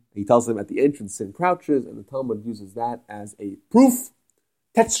 He tells him at the entrance sin crouches, and the Talmud uses that as a proof,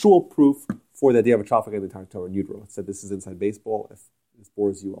 textual proof, for the idea of a child forgetting the entire Torah in utero. It said this is inside baseball. If this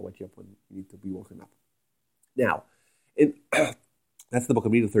bores you, I'll wake you up when you need to be woken up. Now, that's the book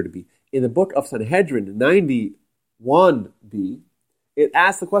of Midah 30b. In the book of Sanhedrin 91b, it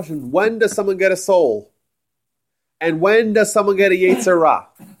asks the question, when does someone get a soul? And when does someone get a Yetzer Ra,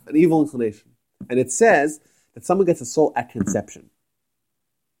 an evil inclination? And it says that someone gets a soul at conception.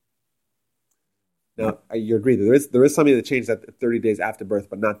 Now, you agree that there is something that changed that 30 days after birth,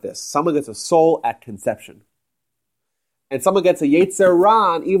 but not this. Someone gets a soul at conception. And someone gets a Yetzer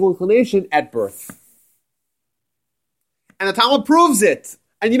Ra, an evil inclination, at birth. And the Talmud proves it.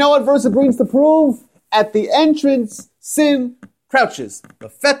 And you know what verse it brings to prove? At the entrance, sin crouches. The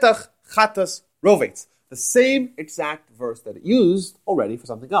Fetach chatas rovetz. The same exact verse that it used already for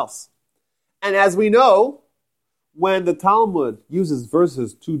something else. And as we know, when the Talmud uses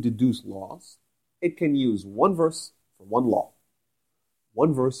verses to deduce laws, it can use one verse for one law.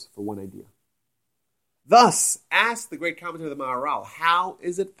 One verse for one idea. Thus, ask the great commentator of the Maharal, how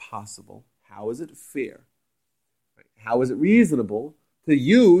is it possible, how is it fair, how is it reasonable to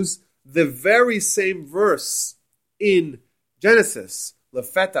use the very same verse in Genesis,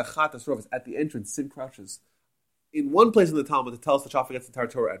 Lefetach chatas rovetz, at the entrance, sin crouches, in one place in the Talmud to tell us the child gets the entire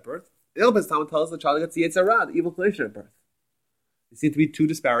Torah at birth, in the other place the Talmud tells us the child gets the Yetzer Ra, the evil inclination, at birth. They seem to be two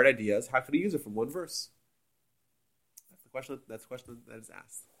disparate ideas. How could he use it from one verse? That's the question that is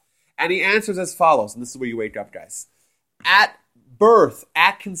asked. And he answers as follows, and this is where you wake up, guys. At birth,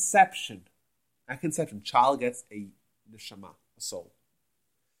 at conception, child gets a neshama, a soul.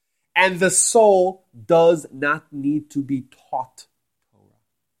 And the soul does not need to be taught Torah.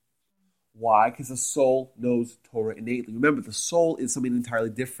 Why? Because the soul knows Torah innately. Remember, the soul is something entirely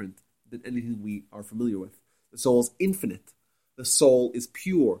different than anything we are familiar with. The soul is infinite. The soul is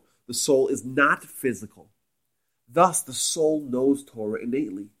pure. The soul is not physical. Thus, the soul knows Torah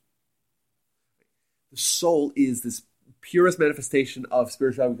innately. The soul is this purest manifestation of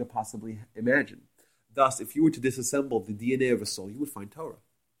spirituality we could possibly imagine. Thus, if you were to disassemble the DNA of a soul, you would find Torah.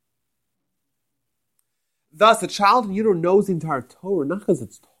 Thus, the child in utero knows the entire Torah, not because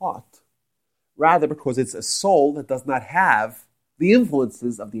it's taught, rather because it's a soul that does not have the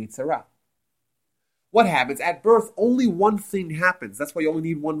influences of the Yetzer Ra. What happens? At birth, only one thing happens. That's why you only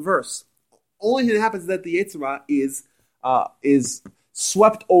need one verse. Only thing that happens is that the Yetzer Ra is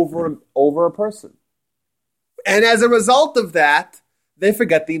swept over a person. And as a result of that, they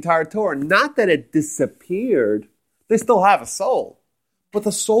forget the entire Torah. Not that it disappeared. They still have a soul. But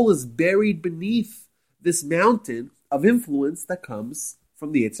the soul is buried beneath this mountain of influence that comes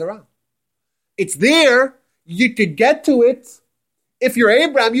from the Yetzer Ra. It's there. You could get to it. If you're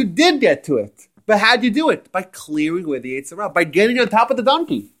Abraham, you did get to it. But how'd you do it? By clearing away the Yetzer Ra, by getting on top of the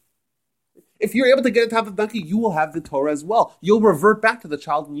donkey. If you're able to get on top of the donkey, you will have the Torah as well. You'll revert back to the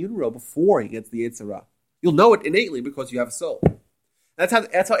child in utero before he gets the Yetzer Ra. You'll know it innately because you have a soul. That's how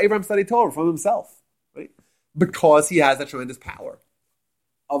Abraham studied Torah from himself, right? Because he has that tremendous power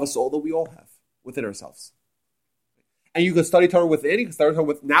of a soul that we all have within ourselves. And you can study Torah within, you can study Torah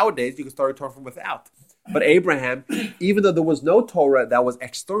with nowadays, you can study Torah from without. But Abraham, even though there was no Torah that was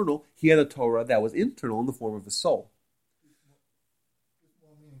external, he had a Torah that was internal in the form of the soul. There's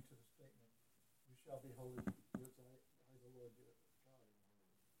more meaning to the statement. You shall be holy because I the Lord your God.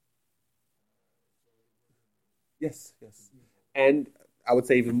 Yes. And I would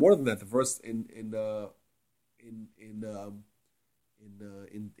say even more than that. The verse in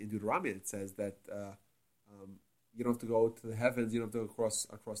Deuteronomy, it says that you don't have to go to the heavens. You don't have to go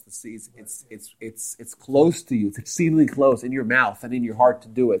across the seas. It's close to you. It's exceedingly close in your mouth and in your heart to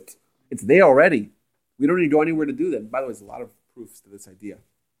do it. It's there already. We don't need to go anywhere to do that. By the way, there's a lot of proofs to this idea,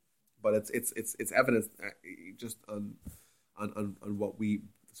 but it's evidence just on the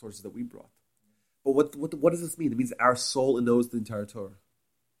sources that we brought. But what does this mean? It means our soul knows the entire Torah.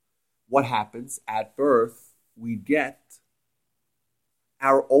 What happens at birth? We get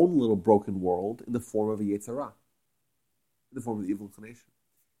our own little broken world in the form of a Yetzer Ra, in the form of the evil inclination.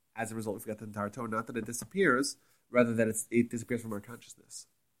 As a result, we forget the entire Torah. Not that it disappears, rather that it disappears from our consciousness.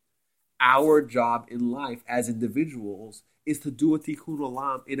 Our job in life as individuals is to do a tikkun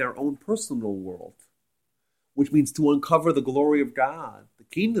olam in our own personal world. which means to uncover the glory of God, the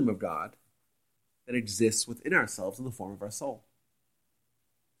kingdom of God that exists within ourselves in the form of our soul.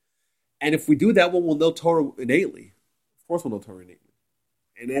 And if we do that, well, we'll know Torah innately. Of course we'll know Torah innately.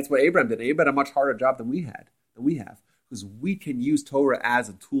 And that's what Abraham did. Abraham had a much harder job than we have, because we can use Torah as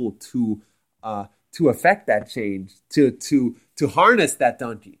a tool to affect that change, to harness that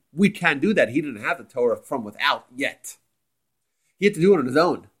donkey. We can do that. He didn't have the Torah from without yet. He had to do it on his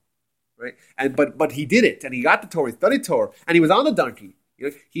own, right? But he did it, and he got the Torah, he studied Torah, and he was on the donkey.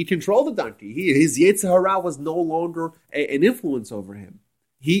 He controlled the donkey. His Yetzer Hara was no longer an influence over him.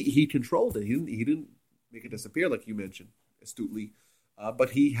 He controlled it. He didn't make it disappear like you mentioned astutely, but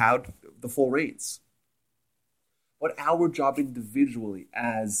he had the full reins. But our job individually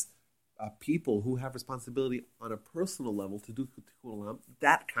as people who have responsibility on a personal level to do Tikkun Olam,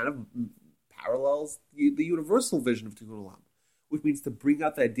 that kind of parallels the universal vision of Tikkun Olam, which means to bring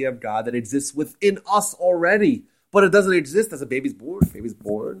out the idea of God that exists within us already, but it doesn't exist as a baby's born. Baby's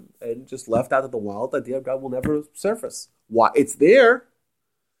born and just left out of the wild. The idea of God will never surface. Why? It's there.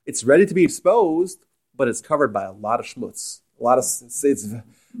 It's ready to be exposed, but it's covered by a lot of schmutz. It's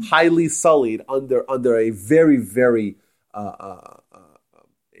highly sullied under a very, very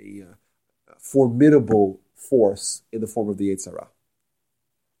formidable force in the form of the Yetzer Hara.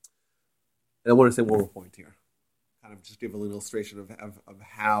 And I want to say one more point here. Kind of just give a little illustration of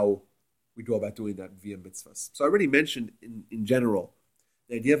how we go about doing that via mitzvahs. So I already mentioned in general,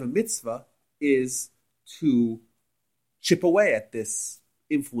 the idea of a mitzvah is to chip away at this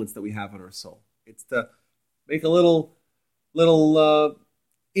influence that we have on our soul. It's to make a little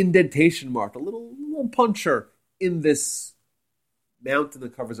indentation mark, a little puncture in this mountain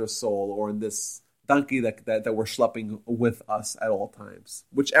that covers our soul, or in this donkey that we're schlepping with us at all times.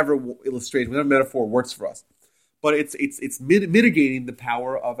 Whichever illustration, whatever metaphor works for us. But it's mitigating the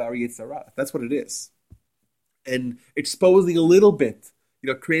power of our Yetzer Hara. That's what it is. And exposing a little bit,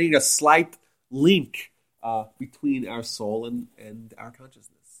 creating a slight link between our soul and our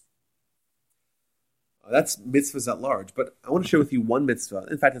consciousness. That's mitzvahs at large. But I want to share with you one mitzvah.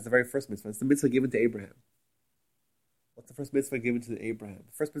 In fact, it's the very first mitzvah. It's the mitzvah given to Abraham. What's the first mitzvah given to Abraham?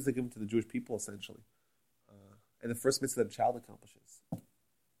 The first mitzvah given to the Jewish people, essentially. And the first mitzvah that a child accomplishes.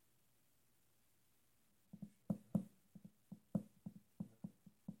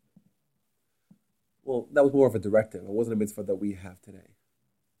 Well, that was more of a directive. It wasn't a mitzvah that we have today.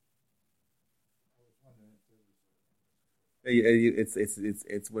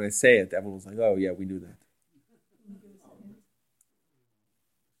 It's when I say it, everyone's like, "Oh yeah, we knew that."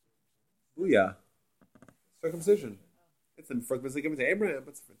 Booyah! Circumcision. It's the first mitzvah given to Abraham.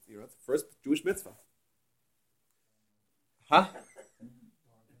 It's the first Jewish mitzvah. Huh?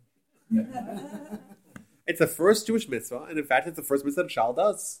 It's the first Jewish mitzvah, and in fact, it's the first mitzvah that a child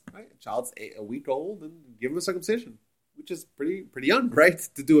does. Right? A child's a week old, and give him a circumcision, which is pretty young, right,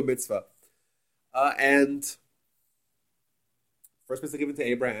 to do a mitzvah. And first mitzvah given to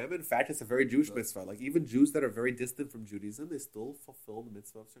Abraham. In fact, it's a very Jewish mitzvah. Like even Jews that are very distant from Judaism, they still fulfill the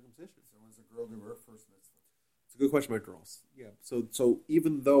mitzvah of circumcision. So when does a girl do her first mitzvah? It's a good question about girls. Yeah. So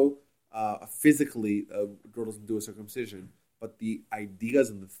even though physically a girl doesn't do a circumcision, but the ideas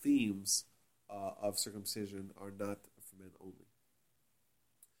and the themes of circumcision are not for men only.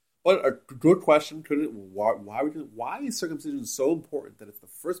 But a good question: why is circumcision so important that it's the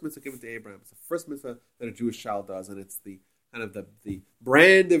first mitzvah given to Abraham? It's the first mitzvah that a Jewish child does, and it's the kind of the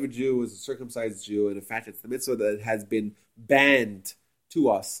brand of a Jew is a circumcised Jew, and in fact, it's the mitzvah that has been banned to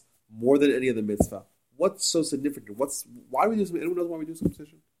us more than any other mitzvah. What's so significant? Why do we do something? Anyone knows why we do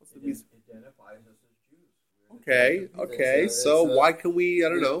circumcision? What's the reason? It identifies us as Jews. Okay. So why can we?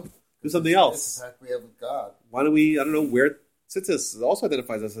 Do something else. It's the pact we have with God. Why don't we? Wear tzitzis. It also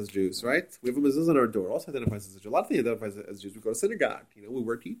identifies us as Jews, right? We have a mezuzah on our door. It also identifies us as Jews. A lot of things identify us as Jews. We go to synagogue. We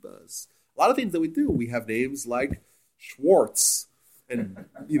wear kippahs. A lot of things that we do. We have names like Schwartz and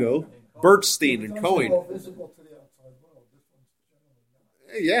Bergstein and Cohen. All visible to the outside world. This one's generally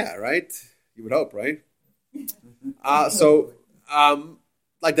not. Yeah, right. You would hope, right?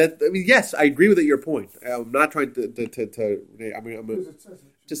 Like that. I mean, yes, I agree with your point. I'm not trying to.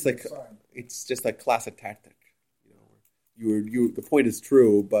 It's just a classic tactic. The point is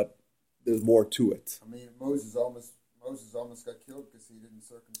true, but there's more to it. I mean, Moses almost got killed because he didn't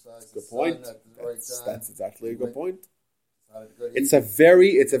circumcise his son at the right time. That's exactly a good point. It's a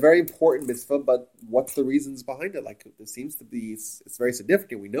very important mitzvah, but what's the reasons behind it? Like there seems to be, it's very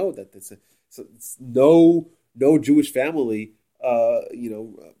significant. We know that it's no Jewish family,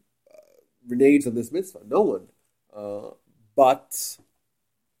 reneges on this mitzvah. No one. But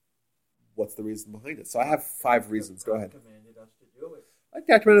what's the reason behind it? So I have 5 reasons. Go ahead. Commanded us to do it. I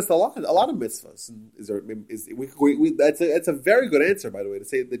got tremendous a lot of mitzvahs. And that's a very good answer, by the way, to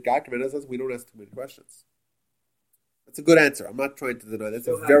say that God commanded us. We don't ask too many questions. That's a good answer. I'm not trying to deny. That's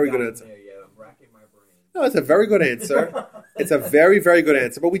a very good answer. I'm racking my brain. No, it's a very good answer. It's a very, very good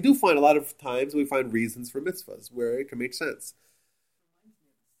answer. But we do find a lot of times we find reasons for mitzvahs where it can make sense.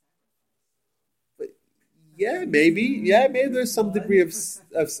 But yeah, maybe there's some degree of He's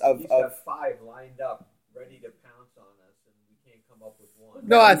got 5 lined up, ready to pounce on us, and we can't come up with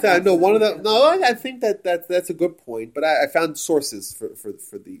one. I think that's a good point. But I found sources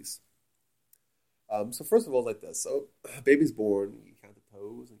for these. So first of all, like this. So a baby's born, you count the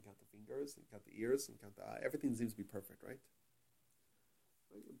toes, and count the fingers, and count the ears, and count the eye. Everything seems to be perfect, right?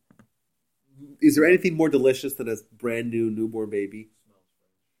 Is there anything more delicious than a brand new newborn baby?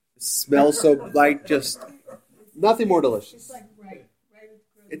 It smells so like just nothing more delicious. It's like right.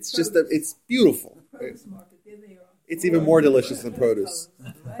 It's just it's beautiful. It's even more delicious than produce,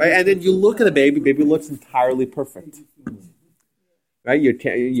 right? And then you look at a baby. Baby looks entirely perfect, right?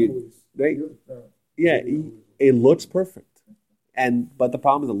 Right? Yeah, it looks perfect, but the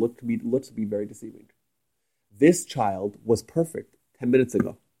problem is it looks to be very deceiving. This child was perfect 10 minutes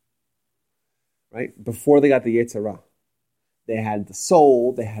ago, right? Before they got the Yetzer Hara. They had the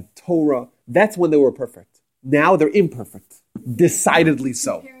soul, they had Torah. That's when they were perfect. Now they're imperfect, decidedly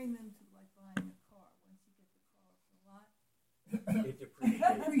so. Comparing them to like buying a car. Once you get the car off the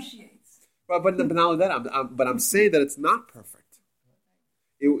lot, it appreciates. But not only that, I'm saying that it's not perfect.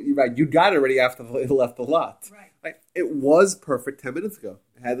 Right, you got it already after it left the lot. Right. It was perfect 10 minutes ago.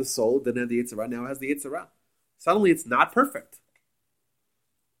 It had the soul, didn't have the Yetzer Hara, now it has the Yetzer Hara. Suddenly it's not perfect.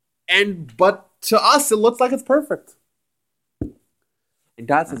 But to us, it looks like it's perfect. And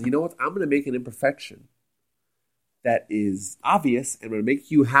God says, you know what? I'm going to make an imperfection that is obvious, and I'm going to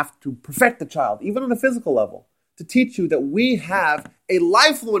make you have to perfect the child, even on a physical level, to teach you that we have a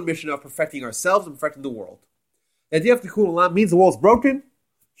lifelong mission of perfecting ourselves and perfecting the world. The idea of Tikkun Olam means the world's broken,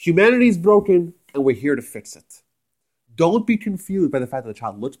 humanity's broken, and we're here to fix it. Don't be confused by the fact that the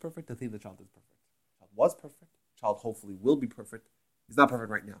child looks perfect and think the child is perfect. The child was perfect. The child hopefully will be perfect. He's not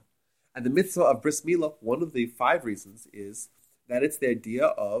perfect right now. And the mitzvah of Bris Milah, one of the 5 reasons is that it's the idea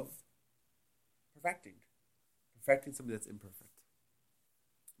of perfecting something that's imperfect.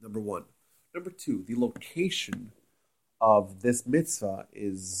 Number 1. Number 2, the location of this mitzvah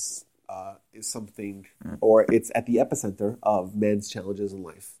is something, or it's at the epicenter of man's challenges in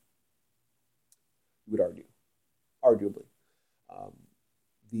life. You would arguably.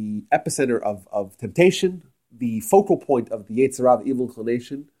 The epicenter of temptation, the focal point of the Yetzer Hara, the evil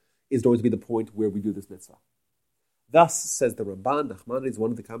inclination, is going to be the point where we do this mitzvah. Thus, says the Ramban, Nachmanides,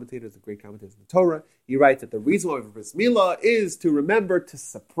 one of the commentators, the great commentators of the Torah, he writes that the reason why we have Bris Milah is to remember to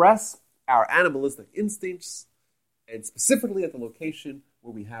suppress our animalistic instincts, and specifically at the location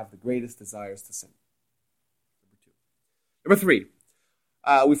where we have the greatest desires to sin. Number 3,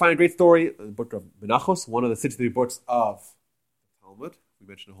 we find a great story in the book of Menachos, one of the 63 books of the Talmud. We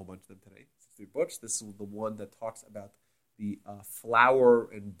mentioned a whole bunch of them today. 63 books. This is the one that talks about the flour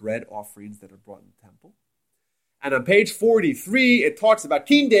and bread offerings that are brought in the temple. And on page 43, it talks about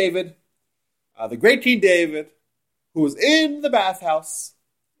King David, the great King David, who is in the bathhouse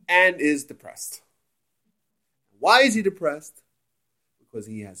and is depressed. Why is he depressed? Because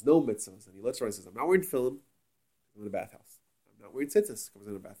he has no mitzvahs. And he looks around and says, I'm not wearing tefillin, I'm in a bathhouse. I'm not wearing tzitzis, because I'm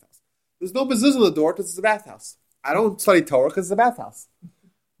in a bathhouse. There's no mezuzah on the door because it's a bathhouse. I don't study Torah because it's a bathhouse.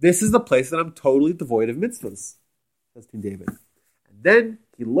 This is the place that I'm totally devoid of mitzvahs, says King David. And then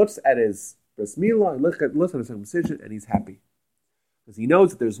he looks at his Bris Milah, and looks at his circumcision, and he's happy. Because he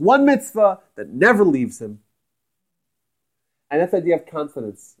knows that there's one mitzvah that never leaves him. And that's the idea of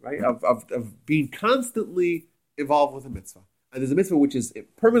consonance, right? Of being constantly involved with a mitzvah. And there's a mitzvah which is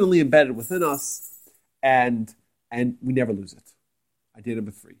permanently embedded within us, and we never lose it. Idea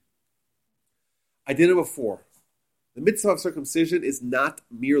number 3. Idea number 4. The mitzvah of circumcision is not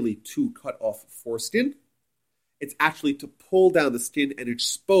merely to cut off foreskin. It's actually to pull down the skin and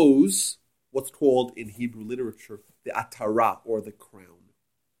expose what's called in Hebrew literature the atara, or the crown.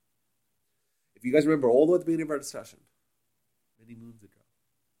 If you guys remember all the way at the beginning of our discussion, many moons ago,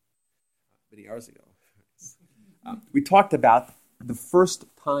 many hours ago, we talked about the first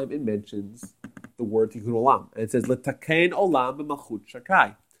time it mentions the word Tikkun Olam. And it says, L'taken olam b'malchut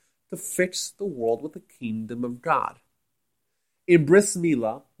shakai, to fix the world with the kingdom of God. In Bris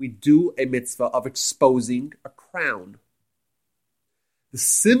Milah, we do a mitzvah of exposing a crown. The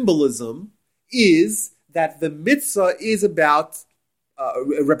symbolism is that the mitzvah is about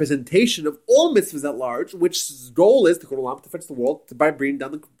a representation of all mitzvahs at large, which goal is to fix the world by bringing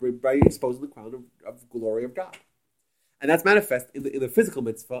down by exposing the crown of glory of God. And that's manifest in the physical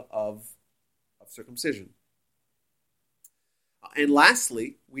mitzvah of circumcision. And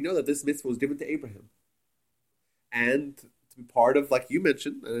lastly, we know that this mitzvah was given to Abraham. And to be part of, like you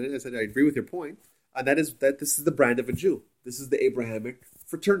mentioned, and I said I agree with your point, and that is that this is the brand of a Jew. This is the Abrahamic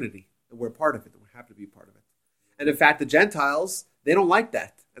fraternity, and we're part of it, and we're happy to be part of it. And in fact, the Gentiles, they don't like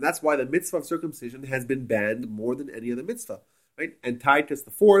that. And that's why the mitzvah of circumcision has been banned more than any other mitzvah. Right? And Titus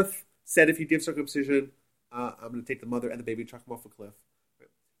IV said if you give circumcision, I'm going to take the mother and the baby and chuck them off a cliff. Right?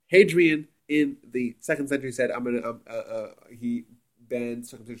 Hadrian in the 2nd century said he banned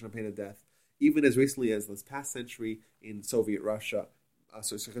circumcision on pain of death. Even as recently as this past century in Soviet Russia,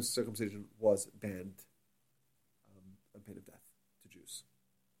 circumcision was banned on pain of death to Jews.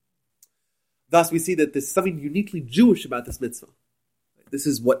 Thus, we see that there's something uniquely Jewish about this mitzvah. This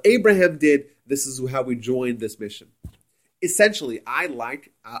is what Abraham did. This is how we joined this mission. Essentially, I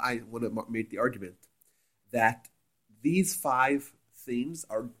want to make the argument that these 5 themes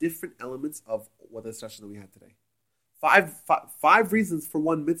are different elements of what the discussion that we had today. Five reasons for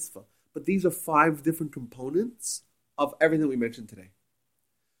one mitzvah, but these are 5 different components of everything we mentioned today.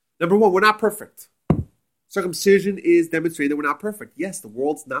 Number 1, we're not perfect. Circumcision is demonstrating that we're not perfect. Yes, the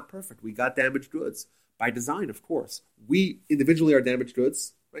world's not perfect. We got damaged goods. By design, of course. We individually are damaged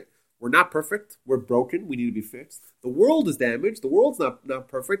goods, right? We're not perfect. We're broken. We need to be fixed. The world is damaged. The world's not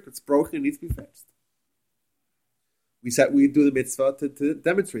perfect. It's broken. It needs to be fixed. We do the mitzvah to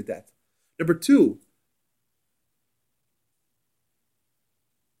demonstrate that. Number 2,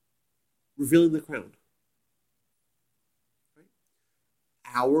 revealing the crown. Right?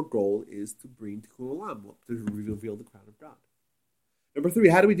 Our goal is to bring Tikkun Olam, to reveal the crown of God. Number 3,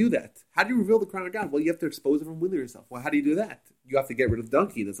 how do we do that? How do you reveal the crown of God? Well, you have to expose it from within yourself. Well, how do you do that? You have to get rid of the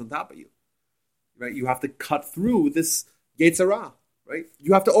donkey that's on top of you. Right? You have to cut through this Yetzer Hara. Right?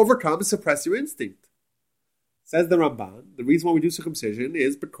 You have to overcome and suppress your instinct. Says the Ramban, the reason why we do circumcision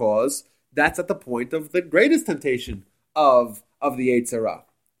is because that's at the point of the greatest temptation of the Yetzer Hara.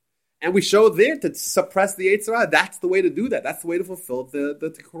 And we show there to suppress the Yetzer Hara. That's the way to do that. That's the way to fulfill the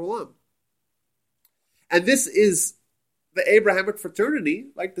Tikkun Olam. And this is the Abrahamic fraternity.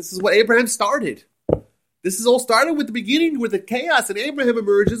 Like, this is what Abraham started. This is all started with the beginning, with the chaos, and Abraham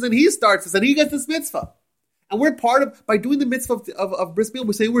emerges, and he starts this, and he gets this mitzvah. And we're part of, by doing the mitzvah of Bris Milah,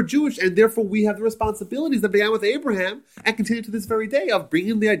 we're saying we're Jewish, and therefore we have the responsibilities that began with Abraham and continue to this very day of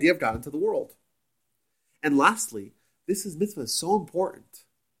bringing the idea of God into the world. And lastly, this mitzvah is so important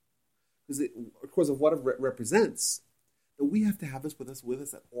because of what it represents, that we have to have this with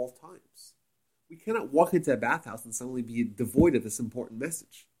us at all times. We cannot walk into a bathhouse and suddenly be devoid of this important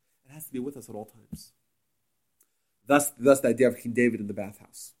message. It has to be with us at all times. Thus the idea of King David in the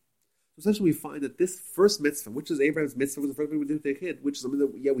bathhouse. So essentially we find that this first mitzvah, which is Abraham's mitzvah, was the first thing we did with a kid, which is something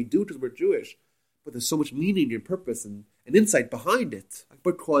that, we do because we're Jewish, but there's so much meaning and purpose and insight behind it,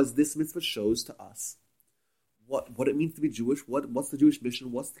 because this mitzvah shows to us what it means to be Jewish, what's the Jewish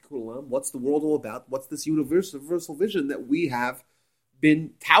mission, what's the Tikkun Olam, what's the world all about, what's this universal vision that we have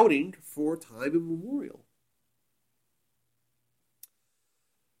been touting for time immemorial.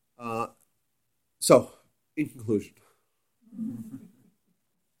 So, in conclusion,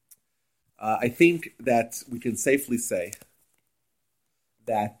 I think that we can safely say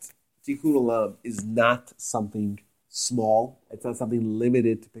that Tikkun Olam is not something small. It's not something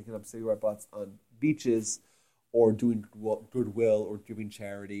limited to picking up cigarette butts on beaches or doing goodwill or giving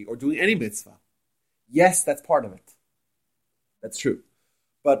charity or doing any mitzvah. Yes, that's part of it. That's true.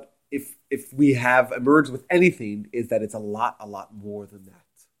 But if we have emerged with anything, is that it's a lot more than that.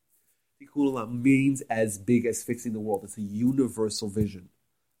 Tikkun Olam means as big as fixing the world. It's a universal vision,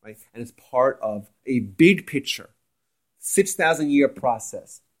 right? And it's part of a big picture, 6,000-year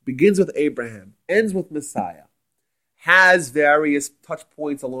process. Begins with Abraham, ends with Messiah, has various touch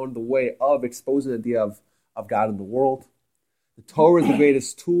points along the way of exposing the idea of God in the world. The Torah is the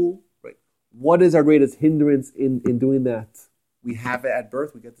greatest tool, right? What is our greatest hindrance in doing that? We have it at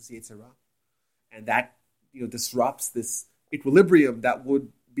birth. We get this Yetzer Hara, and that disrupts this equilibrium that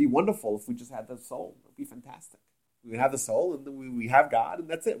would be wonderful if we just had the soul. It would be fantastic. We would have the soul, and then we have God, and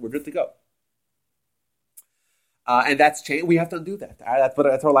that's it. We're good to go. And that's change. We have to undo that.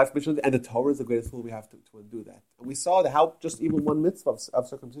 That's our life's mission, and the Torah is the greatest tool we have to undo that. And we saw how just even one mitzvah of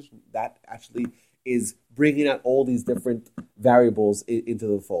circumcision, that actually is bringing out all these different variables into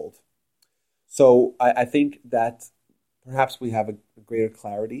the fold. So I think that perhaps we have a greater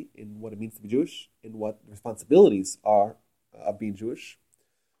clarity in what it means to be Jewish, in what the responsibilities are of being Jewish.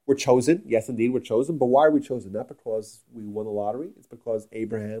 We're chosen. Yes, indeed, we're chosen. But why are we chosen? Not because we won the lottery. It's because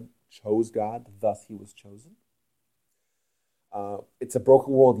Abraham chose God, thus he was chosen. It's a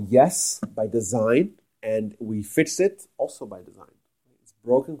broken world, yes, by design. And we fix it also by design. It's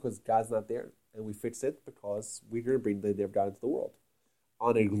broken because God's not there, and we fix it because we're going to bring the idea of God into the world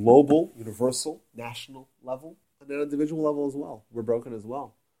on a global, universal, national level, and an individual level as well. We're broken as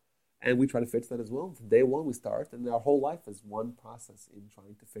well. And we try to fix that as well. From day one we start, and our whole life is one process in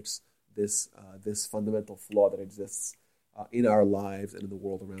trying to fix this fundamental flaw that exists in our lives and in the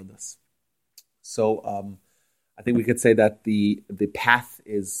world around us. So I think we could say that the path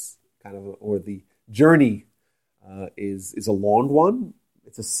is kind of, or the journey is a long one.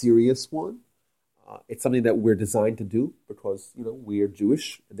 It's a serious one. It's something that we're designed to do because, we are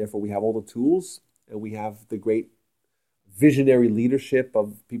Jewish, and therefore we have all the tools, and we have the great visionary leadership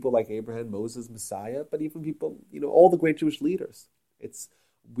of people like Abraham, Moses, Messiah, but even people, all the great Jewish leaders.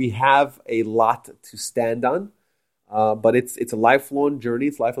 We have a lot to stand on, but it's a lifelong journey,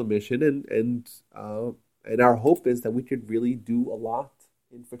 it's a lifelong mission, and our hope is that we could really do a lot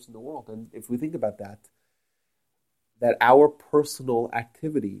in fixing the world. And if we think about that our personal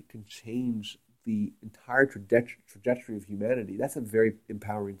activity can change the entire trajectory of humanity, that's a very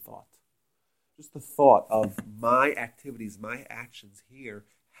empowering thought. Just the thought of my activities, my actions here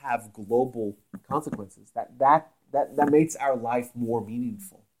have global consequences. That makes our life more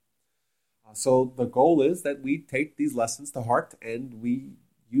meaningful. So the goal is that we take these lessons to heart and we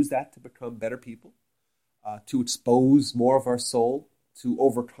use that to become better people, to expose more of our soul, to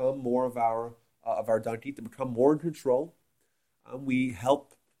overcome more of our donkey, to become more in control. We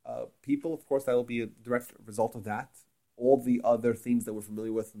help people, of course, that will be a direct result of that. All the other things that we're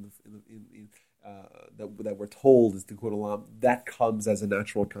familiar with that we're told is Tikkun Olam, that comes as a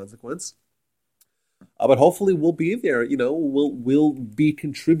natural consequence. But hopefully we'll be there, we'll be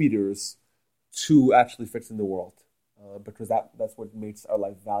contributors to actually fixing the world, because that's what makes our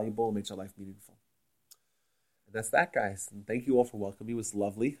life valuable and makes our life meaningful. And that's that, guys. And thank you all for welcoming me. It was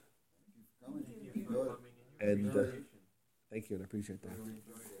lovely. And thank you, and I appreciate that.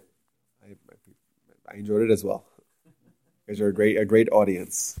 I enjoyed it as well. You guys are a great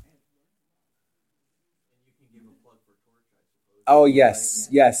audience. Oh, yes.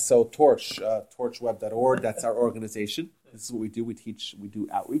 So Torch, torchweb.org, that's our organization. This is what we do. We do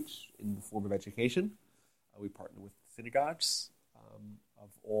outreach in the form of education. We partner with synagogues of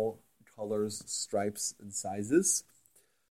all colors, stripes, and sizes.